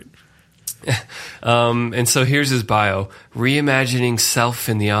favorite. And so here's his bio: reimagining self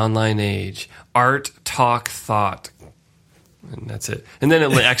in the online age, art, talk, thought, and that's it. And then it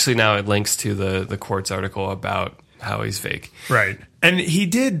links to the Quartz article about how he's fake. Right, and he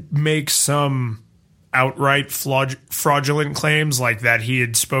did make some outright fraudulent claims, like that he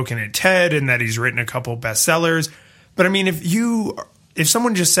had spoken at TED and that he's written a couple bestsellers. But I mean, if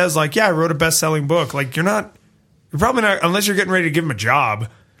someone just says like, yeah, I wrote a best-selling book, like you're probably not, unless you're getting ready to give him a job.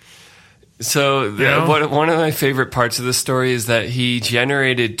 So one of my favorite parts of the story is that he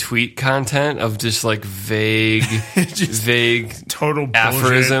generated tweet content of just like vague total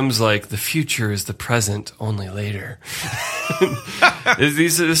aphorisms like the future is the present, only later.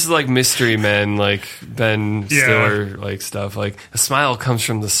 This is like Mystery Men, like Ben Stiller like stuff. Like a smile comes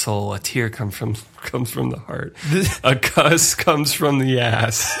from the soul, a tear comes from the heart, a cuss comes from the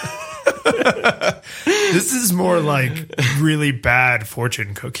ass. This is more like really bad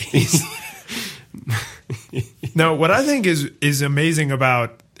fortune cookies. No, what I think is amazing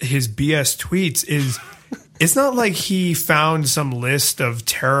about his BS tweets is it's not like he found some list of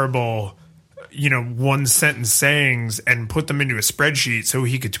terrible, one sentence sayings and put them into a spreadsheet so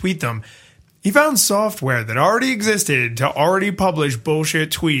he could tweet them. He found software that already existed to already publish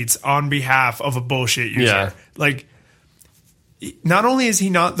bullshit tweets on behalf of a bullshit user. Yeah. Like, not only is he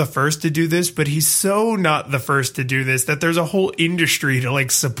not the first to do this, but he's so not the first to do this that there's a whole industry to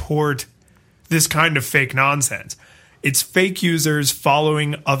like support this kind of fake nonsense. It's fake users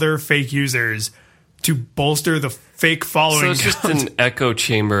following other fake users to bolster the fake following. So it's just an echo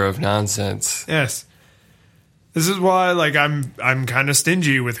chamber of nonsense. Yes. This is why like I'm kind of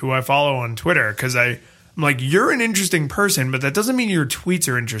stingy with who I follow on Twitter, because I'm like, you're an interesting person, but that doesn't mean your tweets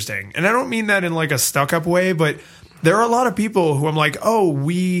are interesting. And I don't mean that in like a stuck-up way, but there are a lot of people who I'm like, oh,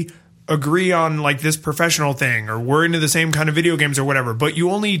 we agree on like this professional thing, or we're into the same kind of video games or whatever, but you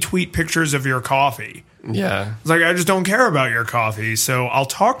only tweet pictures of your coffee. Yeah. It's like, I just don't care about your coffee, so I'll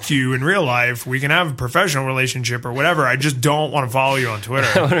talk to you in real life. We can have a professional relationship or whatever. I just don't want to follow you on Twitter.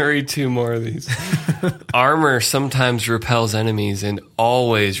 I want to read two more of these. Armor sometimes repels enemies and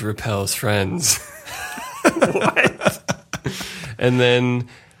always repels friends. What? And then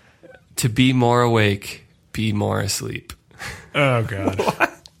to be more awake, be more asleep. Oh, God. What?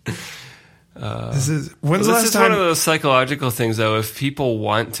 This is one of those psychological things, though. If people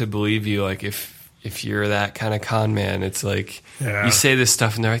want to believe you, like if you're that kind of con man, it's like you say this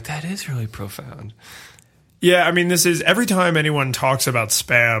stuff and they're like, that is really profound. Yeah, I mean, this is every time anyone talks about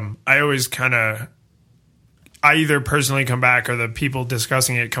spam, I always I either personally come back or the people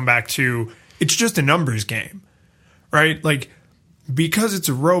discussing it come back to, it's just a numbers game, right? Like, because it's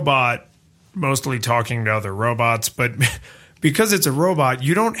a robot, mostly talking to other robots, but because it's a robot,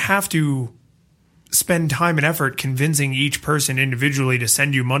 you don't have to spend time and effort convincing each person individually to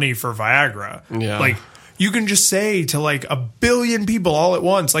send you money for Viagra. Yeah. Like, you can just say to like 1 billion people all at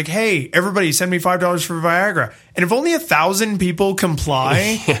once, like, hey, everybody send me $5 for Viagra. And if only 1,000 people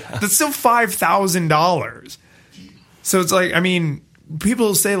comply, that's still $5,000. So it's like, I mean,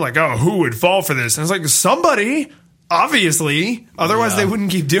 people say like, oh, who would fall for this? And it's like, somebody, obviously. Otherwise they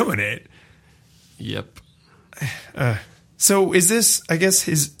wouldn't keep doing it. Yep. So is this, I guess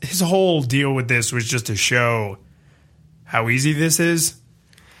his whole deal with this was just to show how easy this is,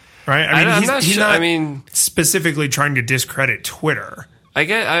 right? I mean, he's not specifically trying to discredit Twitter.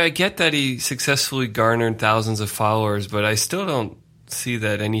 I get that he successfully garnered thousands of followers, but I still don't see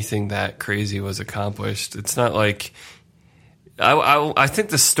that anything that crazy was accomplished. It's not like I think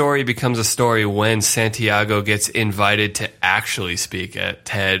the story becomes a story when Santiago gets invited to actually speak at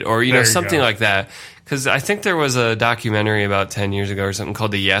TED or, something like that. Because I think there was a documentary about 10 years ago or something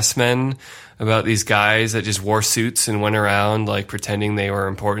called The Yes Men about these guys that just wore suits and went around like pretending they were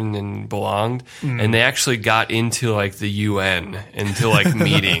important and belonged. And they actually got into like the UN, into like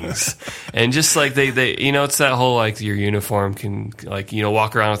meetings. And just like they it's that whole like your uniform can like,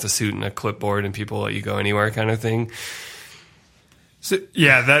 walk around with a suit and a clipboard and people let you go anywhere kind of thing. So,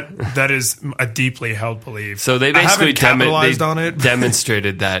 yeah, that is a deeply held belief. So they basically capitalized on it.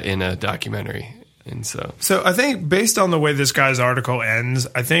 demonstrated that in a documentary. And so I think based on the way this guy's article ends,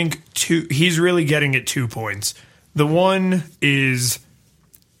 I think he's really getting at 2 points. The one is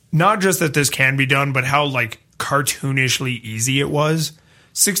not just that this can be done, but how like cartoonishly easy it was.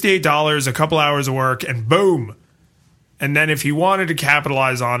 $68, a couple hours of work, and boom. And then if he wanted to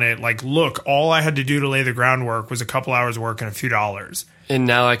capitalize on it, like, look, all I had to do to lay the groundwork was a couple hours of work and a few dollars. And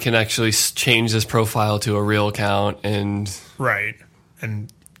now I can actually change this profile to a real account and right,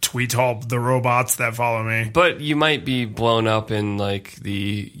 and tweet to all the robots that follow me. But you might be blown up in like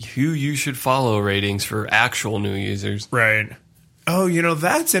the who you should follow ratings for actual new users. Right. Oh,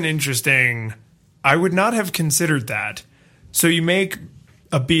 that's an interesting. I would not have considered that. So you make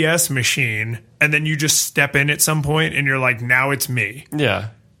a BS machine and then you just step in at some point and you're like, now it's me. Yeah.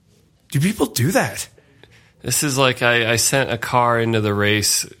 Do people do that? This is like I sent a car into the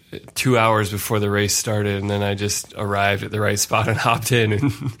race 2 hours before the race started, and then I just arrived at the right spot and hopped in.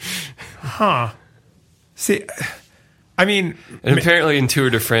 And See, I mean... And apparently in Tour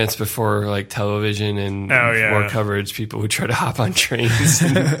de France before like television and more coverage, people would try to hop on trains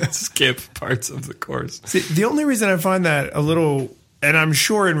and skip parts of the course. See, the only reason I find that a little... And I'm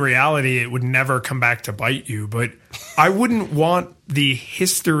sure in reality it would never come back to bite you, but I wouldn't want the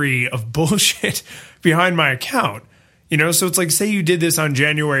history of bullshit behind my account. So it's like, say you did this on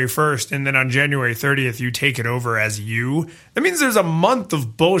January 1st and then on January 30th you take it over as you. That means there's a month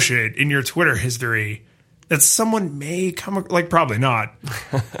of bullshit in your Twitter history that someone may come, like probably not,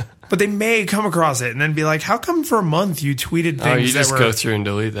 but they may come across it and then be like, how come for a month you tweeted things? Oh, you just go through and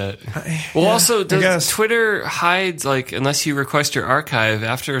delete that. Well, also, Twitter hides, like, unless you request your archive,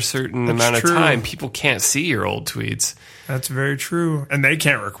 after a certain amount of time, people can't see your old tweets. That's very true. And they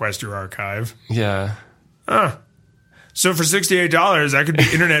can't request your archive. Yeah. So for $68, I could be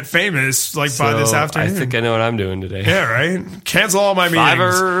internet famous by this afternoon. I think I know what I'm doing today. Yeah, right? Cancel all my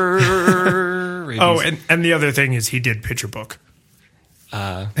meetings. Oh, and the other thing is he did pitch a book.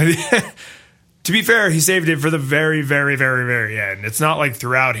 To be fair, he saved it for the very, very, very, very end. It's not like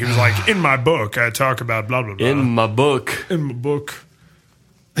throughout he was like, in my book, I talk about blah, blah, blah. In my book.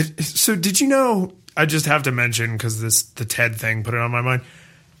 So did you know, I just have to mention, because the TED thing put it on my mind.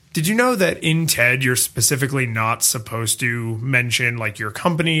 Did you know that in TED, you're specifically not supposed to mention like your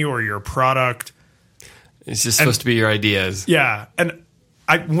company or your product? It's just supposed to be your ideas. Yeah. And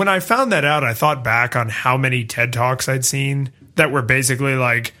when I found that out, I thought back on how many TED Talks I'd seen that were basically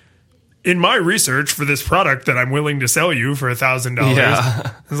like, in my research for this product that I'm willing to sell you for $1,000. Yeah.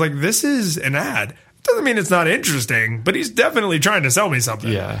 I was like, this is an ad. Doesn't mean it's not interesting, but he's definitely trying to sell me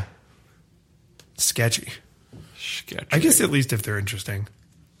something. Yeah. Sketchy. I guess at least if they're interesting.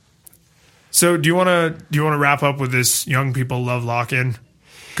 So do you want to wrap up with this young people love lock-in?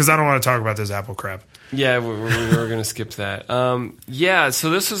 Because I don't want to talk about this Apple crap. Yeah, we're going to skip that. So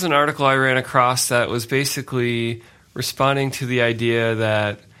this was an article I ran across that was basically responding to the idea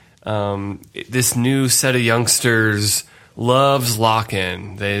that this new set of youngsters loves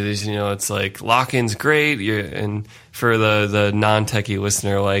lock-in. It's like lock-in's great. And for the non-techie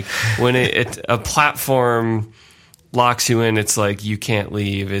listener, like when a platform locks you in, it's like you can't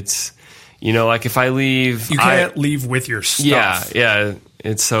leave. It's like if I leave, you can't leave with your stuff. Yeah.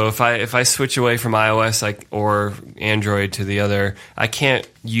 It's so if I switch away from iOS or Android to the other, I can't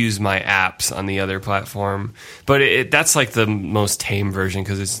use my apps on the other platform. But that's like the most tame version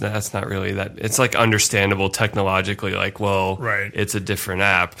because that's not really that. It's like understandable technologically. Like, well, right. It's a different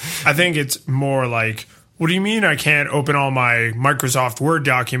app. I think it's more like, what do you mean I can't open all my Microsoft Word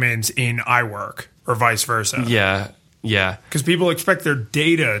documents in iWork or vice versa? Yeah. Because people expect their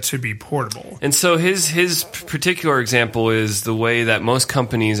data to be portable. And so his particular example is the way that most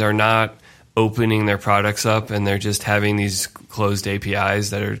companies are not opening their products up and they're just having these closed APIs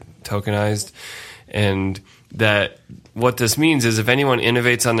that are tokenized. And that what this means is if anyone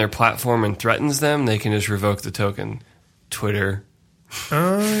innovates on their platform and threatens them, they can just revoke the token. Twitter.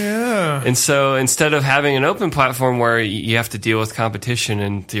 Oh, yeah. And so instead of having an open platform where you have to deal with competition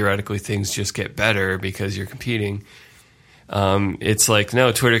and theoretically things just get better because you're competing, it's like,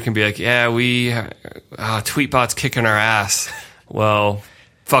 no, Twitter can be like, yeah, Tweetbot's kicking our ass. well,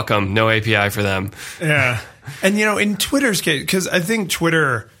 fuck them. No API for them. Yeah. And, in Twitter's case, because I think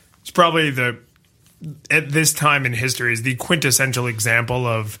Twitter is probably at this time in history, is the quintessential example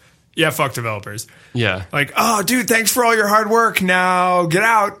of, fuck developers. Yeah. Like, oh, dude, thanks for all your hard work. Now get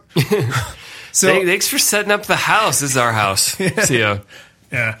out. So thanks for setting up the house. This is our house. See ya.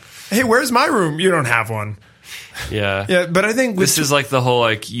 Yeah. Hey, where's my room? You don't have one. Yeah. Yeah, but I think this is like the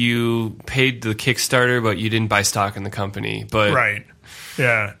whole, you paid the Kickstarter, but you didn't buy stock in the company. But right.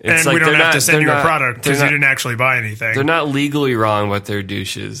 Yeah. It's and we don't have to send you a product because you didn't actually buy anything. They're not legally wrong, but they're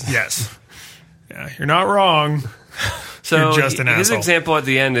douches. Yes. Yeah, you're not wrong. So you're just an his asshole. example at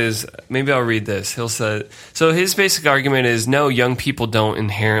the end is, maybe I'll read this. He'll say, so his basic argument is, no, young people don't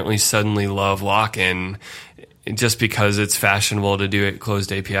inherently suddenly love lock-in just because it's fashionable to do it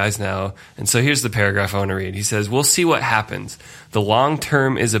closed APIs now. And so here's the paragraph I want to read. He says, we'll see what happens. The long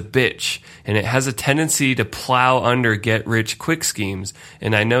term is a bitch, and it has a tendency to plow under get-rich-quick schemes.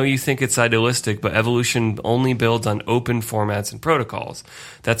 And I know you think it's idealistic, but evolution only builds on open formats and protocols.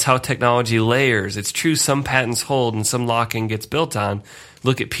 That's how technology layers. It's true some patents hold and some lock-in gets built on.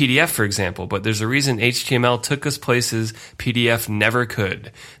 Look at PDF, for example, but there's a reason HTML took us places PDF never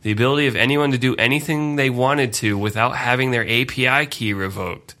could. The ability of anyone to do anything they wanted to without having their API key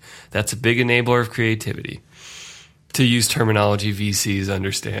revoked. That's a big enabler of creativity. To use terminology VCs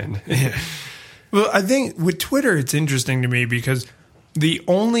understand. Yeah. Well, I think with Twitter, it's interesting to me because the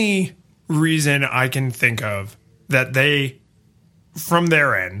only reason I can think of that they, from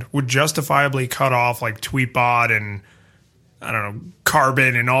their end, would justifiably cut off like Tweetbot and I don't know,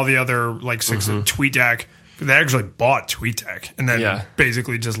 Carbon and all the other TweetDeck. They actually bought TweetDeck and then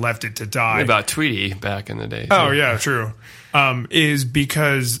basically just left it to die. What about Tweety back in the day? Oh, yeah, true. Is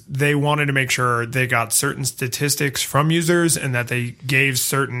because they wanted to make sure they got certain statistics from users and that they gave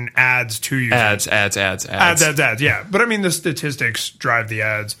certain ads to users. Ads, yeah. But I mean, the statistics drive the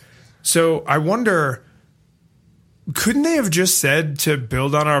ads. So I wonder, couldn't they have just said to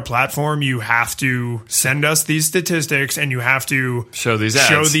build on our platform, you have to send us these statistics and you have to show these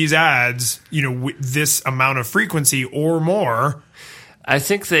ads, with this amount of frequency or more? I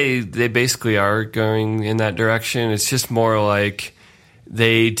think they basically are going in that direction. It's just more like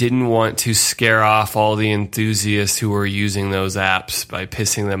they didn't want to scare off all the enthusiasts who were using those apps by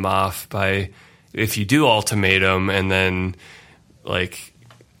pissing them off by if you do ultimatum and then But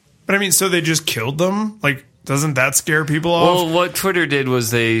I mean, so they just killed them? Doesn't that scare people off? Well, what Twitter did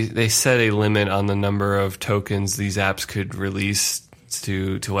was they set a limit on the number of tokens these apps could release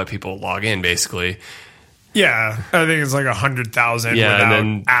to let people log in, basically. Yeah, I think it's 100,000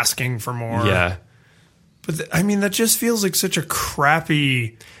 without asking for more. Yeah. But I mean, that just feels like such a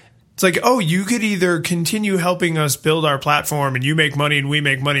crappy... It's like, oh, you could either continue helping us build our platform and you make money and we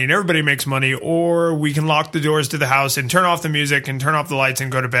make money and everybody makes money, or we can lock the doors to the house and turn off the music and turn off the lights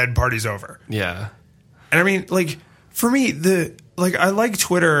and go to bed, party's over. Yeah. And I mean, for me, I like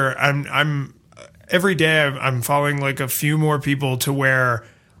Twitter. I'm every day I'm following a few more people to where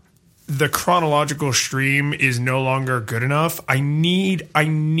the chronological stream is no longer good enough. I need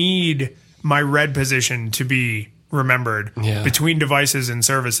my red position to be remembered between devices and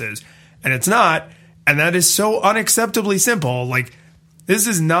services. And it's not, and that is so unacceptably simple. This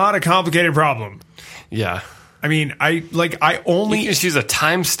is not a complicated problem. Yeah. I mean, I only... You can just use a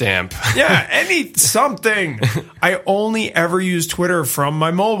timestamp. Yeah, something. I only ever use Twitter from my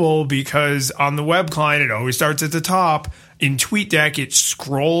mobile because on the web client, it always starts at the top. In TweetDeck, it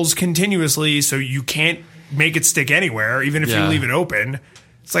scrolls continuously, so you can't make it stick anywhere, even if you leave it open.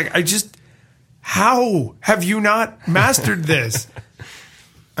 It's how have you not mastered this?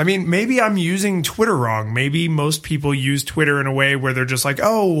 I mean, maybe I'm using Twitter wrong. Maybe most people use Twitter in a way where they're just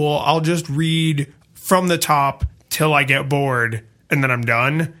oh, well, I'll just read from the top till I get bored and then I'm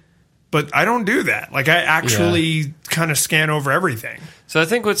done. But I don't do that. I actually kind of scan over everything. So I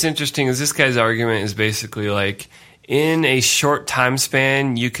think what's interesting is this guy's argument is basically in a short time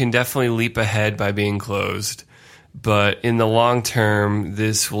span, you can definitely leap ahead by being closed. But in the long term,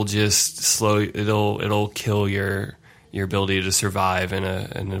 this will just it'll kill your ability to survive in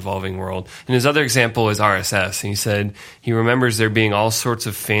an evolving world. And his other example is RSS. And he said he remembers there being all sorts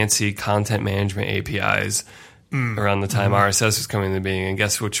of fancy content management APIs around the time RSS was coming into being. And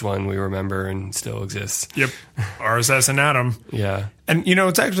guess which one we remember and still exists? Yep. RSS and Atom. Yeah. And,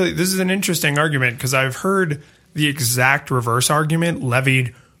 it's actually, this is an interesting argument because I've heard the exact reverse argument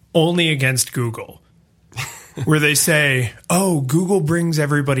levied only against Google. Where they say, oh, Google brings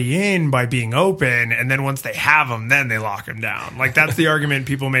everybody in by being open, and then once they have them, then they lock them down. That's the argument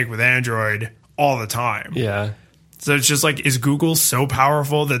people make with Android all the time. Yeah. So it's just is Google so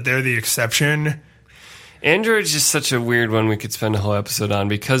powerful that they're the exception? Android's just such a weird one we could spend a whole episode on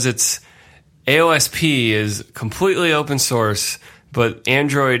because it's AOSP is completely open source, but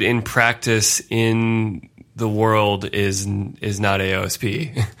Android in practice in the world is not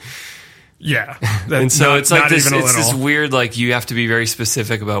AOSP. Yeah. And so it's like this, it's this weird, like you have to be very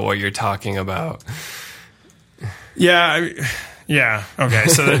specific about what you're talking about. Yeah. Yeah. Okay.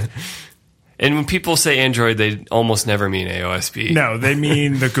 So and when people say Android, they almost never mean AOSP. No, they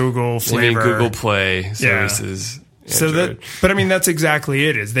mean the Google flavor. They mean Google Play services. Yeah. So but I mean, that's exactly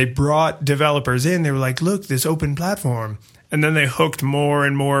it is. They brought developers in. They were like, look, this open platform. And then they hooked more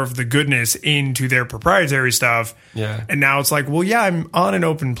and more of the goodness into their proprietary stuff. Yeah. And now it's like, well, yeah, I'm on an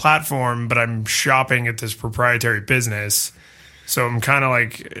open platform, but I'm shopping at this proprietary business. So I'm kind of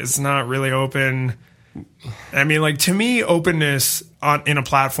like, it's not really open. I mean, like, to me, openness in a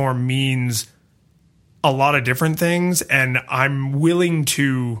platform means a lot of different things, and I'm willing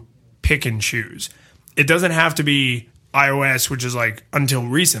to pick and choose. It doesn't have to be iOS, which is like, until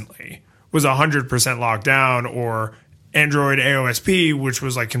recently, was 100% locked down, or Android AOSP, which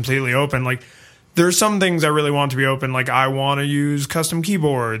was like completely open. Like, there's some things I really want to be open. Like, I want to use custom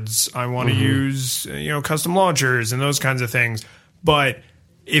keyboards. I want to use, custom launchers and those kinds of things. But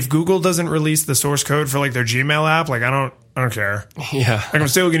if Google doesn't release the source code for like their Gmail app, like I don't care. Yeah. Like, I'm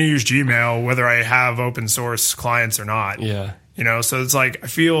still going to use Gmail whether I have open source clients or not. Yeah. So it's like, I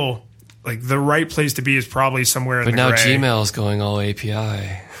feel like the right place to be is probably somewhere in the gray. But now Gmail is going all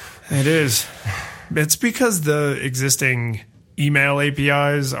API. It is. It's because the existing email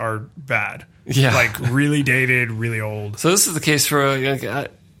APIs are bad. Yeah. Like really dated, really old. So this is the case for,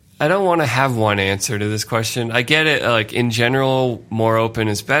 I don't want to have one answer to this question. I get it. Like, in general, more open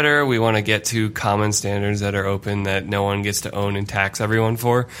is better. We want to get to common standards that are open that no one gets to own and tax everyone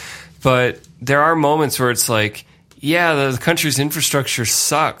for. But there are moments where it's like, yeah, the country's infrastructure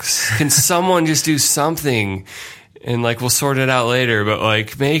sucks. Can someone just do something? And like, we'll sort it out later, but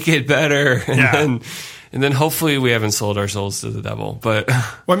like, make it better. And then hopefully we haven't sold our souls to the devil. But well,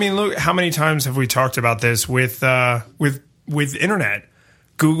 I mean, look, how many times have we talked about this with internet?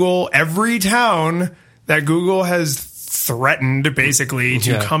 Google, every town that Google has threatened basically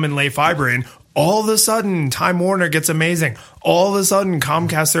to come and lay fiber in, all of a sudden Time Warner gets amazing. All of a sudden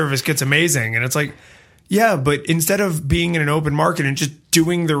Comcast service gets amazing. And it's like, yeah, but instead of being in an open market and just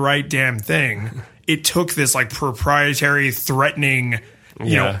doing the right damn thing, it took this like proprietary threatening,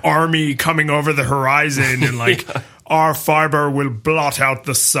 army coming over the horizon and like, our fiber will blot out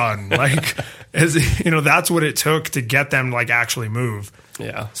the sun. Like, that's what it took to get them to like actually move.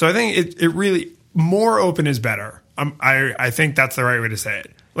 Yeah. So I think it really, more open is better. I think that's the right way to say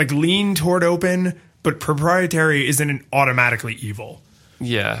it. Like, lean toward open, but proprietary isn't automatically evil.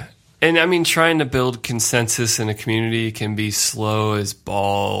 Yeah. And I mean, trying to build consensus in a community can be slow as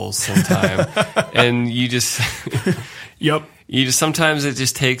balls sometimes. And you just... Yep. Sometimes it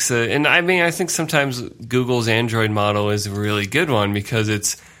just takes and I mean, I think sometimes Google's Android model is a really good one because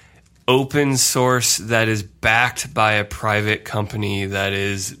it's open source that is backed by a private company that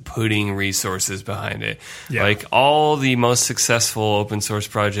is putting resources behind it. Yeah. Like, all the most successful open source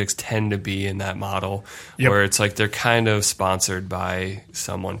projects tend to be in that model where it's like they're kind of sponsored by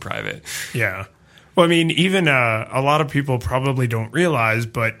someone private. Yeah. Well, I mean, even a lot of people probably don't realize,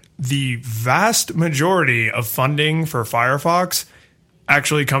 but the vast majority of funding for Firefox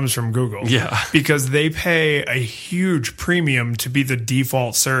actually comes from Google. Yeah. Because they pay a huge premium to be the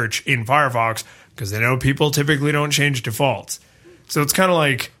default search in Firefox because they know people typically don't change defaults. So it's kind of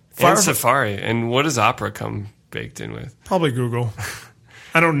like and Safari. And what does Opera come baked in with? Probably Google.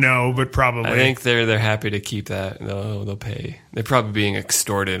 I don't know, but probably. I think they're happy to keep that. They'll pay. They're probably being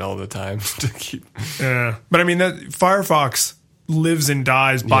extorted all the time to keep. Yeah, but I mean, that Firefox lives and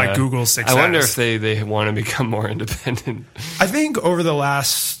dies by Google's success. I wonder if they want to become more independent. I think over the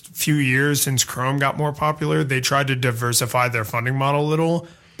last few years, since Chrome got more popular, they tried to diversify their funding model a little,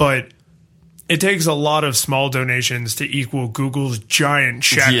 but it takes a lot of small donations to equal Google's giant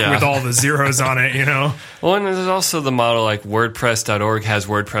check with all the zeros on it, Well, and there's also the model like WordPress.org has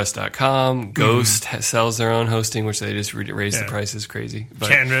WordPress.com. Ghost sells their own hosting, which they just raise the prices crazy. But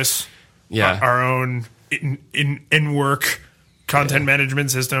Canvas, our own in-work content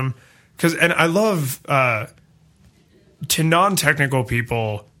management system. And I love, to non-technical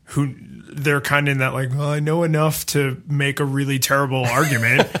people who they're kind of in that like, well, I know enough to make a really terrible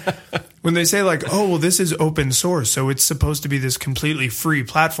argument. When they say like, oh, well, this is open source, so it's supposed to be this completely free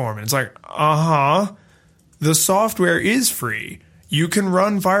platform. And it's like, the software is free. You can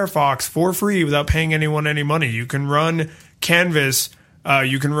run Firefox for free without paying anyone any money. You can run Canvas.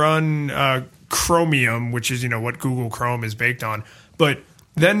 You can run Chromium, which is, what Google Chrome is baked on. But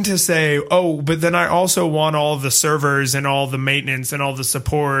then to say, oh, but then I also want all of the servers and all the maintenance and all the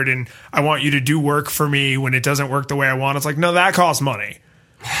support, and I want you to do work for me when it doesn't work the way I want. It's like, no, that costs money.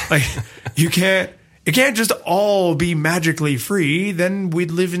 Like, it can't just all be magically free. Then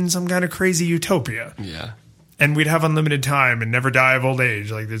we'd live in some kind of crazy utopia. Yeah. And we'd have unlimited time and never die of old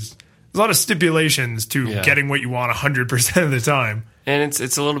age. Like, there's a lot of stipulations to getting what you want 100% of the time. And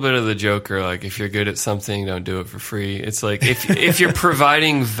it's a little bit of the Joker. Like, if you're good at something, don't do it for free. It's like if you're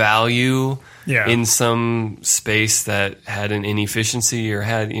providing value in some space that had an inefficiency or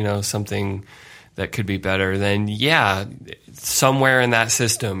had, something that could be better, then somewhere in that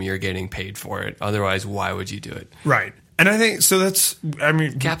system you're getting paid for it. Otherwise, why would you do it? Right. And I think so.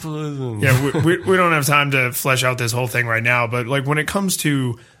 Capitalism. Yeah, we don't have time to flesh out this whole thing right now. But like when it comes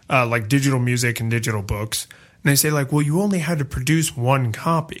to like digital music and digital books, and they say like, well, you only had to produce one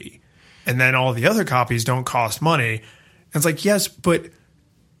copy, and then all the other copies don't cost money. And it's like, yes, but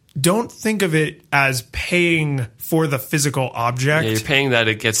don't think of it as paying for the physical object. Yeah, you're paying that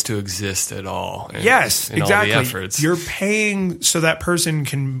it gets to exist at all. Yes, exactly. All the efforts. You're paying so that person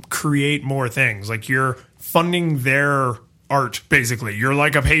can create more things. Like you're funding their art, basically. You're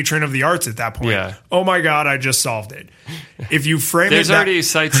like a patron of the arts at that point. Yeah. Oh my God, I just solved it. If you frame There's already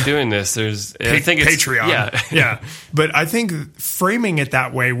sites doing this. I think it's Patreon. Yeah. But I think framing it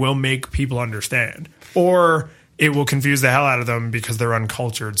that way will make people understand. Or it will confuse the hell out of them because they're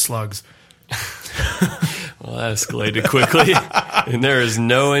uncultured slugs. Well, that escalated quickly. And there is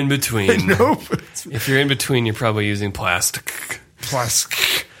no in between. Nope. If you're in between, you're probably using plastic.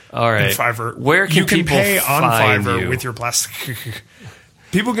 All right. Fiverr. Where can people pay on find Fiverr you? with your plastic?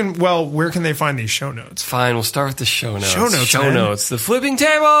 People can. Well, where can they find these show notes? Fine, we'll start with the show notes. Show notes. The flipping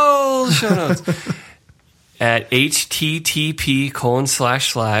table show notes at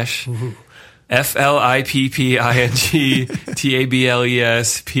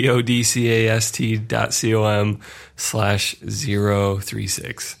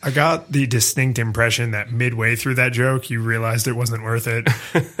I got the distinct impression that midway through that joke, you realized it wasn't worth it.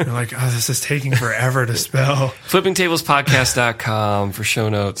 You're like, oh, this is taking forever to spell. Flippingtablespodcast.com for show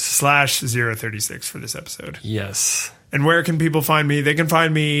notes. /036 for this episode. Yes. And where can people find me? They can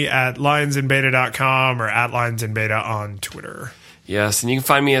find me at lionsinbeta.com or at lionsinbeta on Twitter. Yes, and you can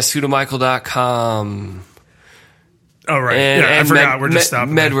find me at pseudomichael.com. Oh, right. I forgot. We're just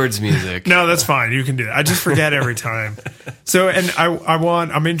stopping. Medward's music. No, that's fine. You can do that. I just forget every time. So, and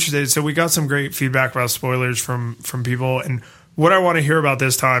I'm interested. So we got some great feedback about spoilers from people. And what I want to hear about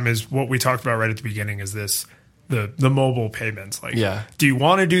this time is what we talked about right at the beginning is this, the mobile payments. Like, do you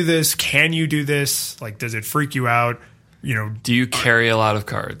want to do this? Can you do this? Like, does it freak you out? Do you carry a lot of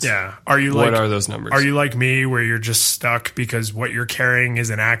cards? Yeah. What are those numbers? Are you like me where you're just stuck because what you're carrying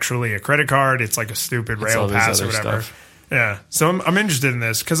isn't actually a credit card? It's like a stupid rail pass or whatever. Stuff. Yeah. So I'm interested in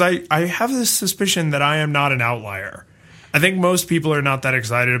this because I have this suspicion that I am not an outlier. I think most people are not that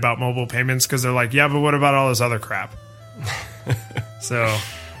excited about mobile payments because they're like, yeah, but what about all this other crap? So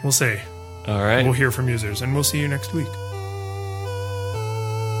we'll see. All right. We'll hear from users and we'll see you next week.